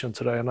conversation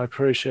today, and I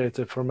appreciate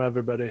it from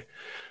everybody.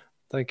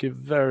 Thank you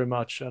very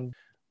much, and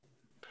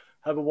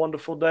have a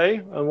wonderful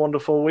day, a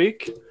wonderful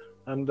week,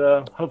 and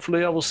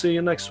hopefully I will see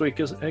you next week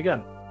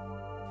again.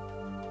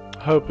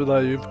 Hope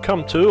that you've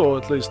come to, or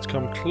at least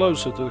come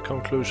closer to the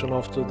conclusion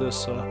after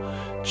this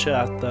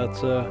chat,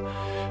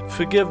 that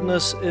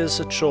forgiveness is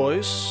a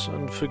choice,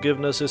 and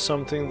forgiveness is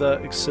something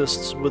that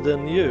exists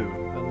within you,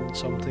 and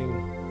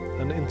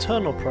an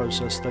internal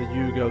process that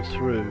you go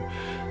through.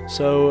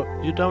 So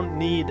you don't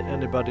need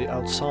anybody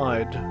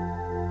outside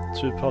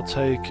to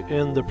partake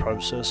in the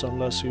process,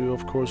 unless you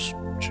of course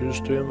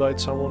choose to invite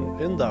someone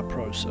in that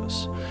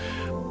process.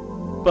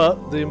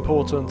 But the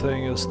important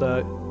thing is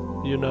that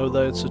you know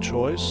that it's a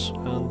choice,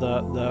 and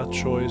that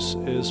choice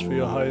is for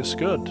your highest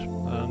good,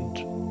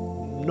 and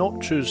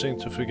not choosing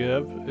to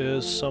forgive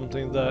is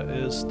something that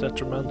is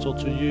detrimental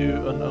to you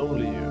and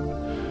only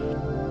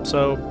you.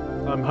 So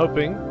I'm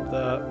hoping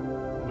that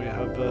we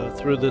have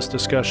through this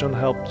discussion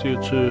helped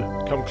you to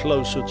come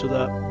closer to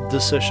that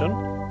decision.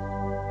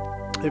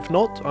 If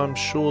not, I'm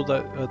sure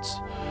that at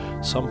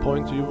some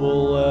point you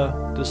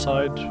will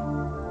decide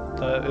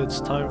that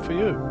it's time for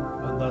you,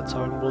 and that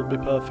time will be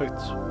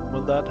perfect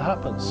when that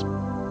happens.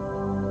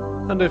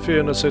 And if you're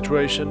in a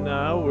situation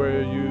now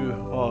where you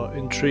are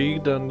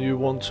intrigued and you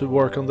want to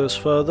work on this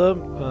further,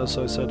 as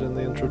I said in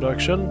the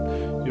introduction,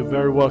 you're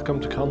very welcome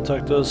to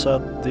contact us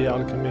at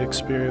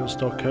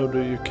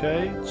thealchemyexperience.co.uk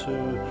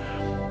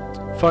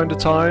to find a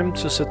time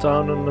to sit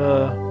down and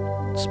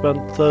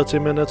spend 30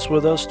 minutes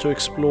with us to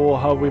explore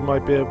how we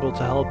might be able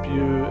to help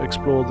you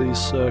explore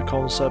these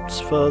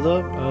concepts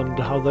further and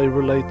how they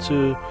relate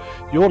to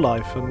your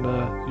life and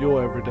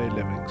your everyday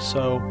living.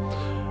 So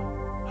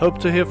hope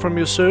to hear from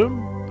you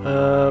soon,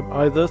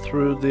 either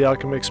through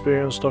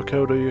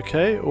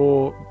thealchemyexperience.co.uk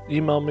or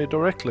email me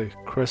directly,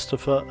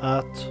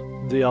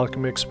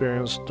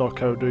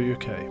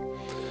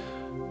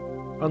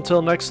 christopher@thealchemyexperience.co.uk.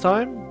 Until next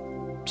time,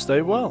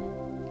 stay well.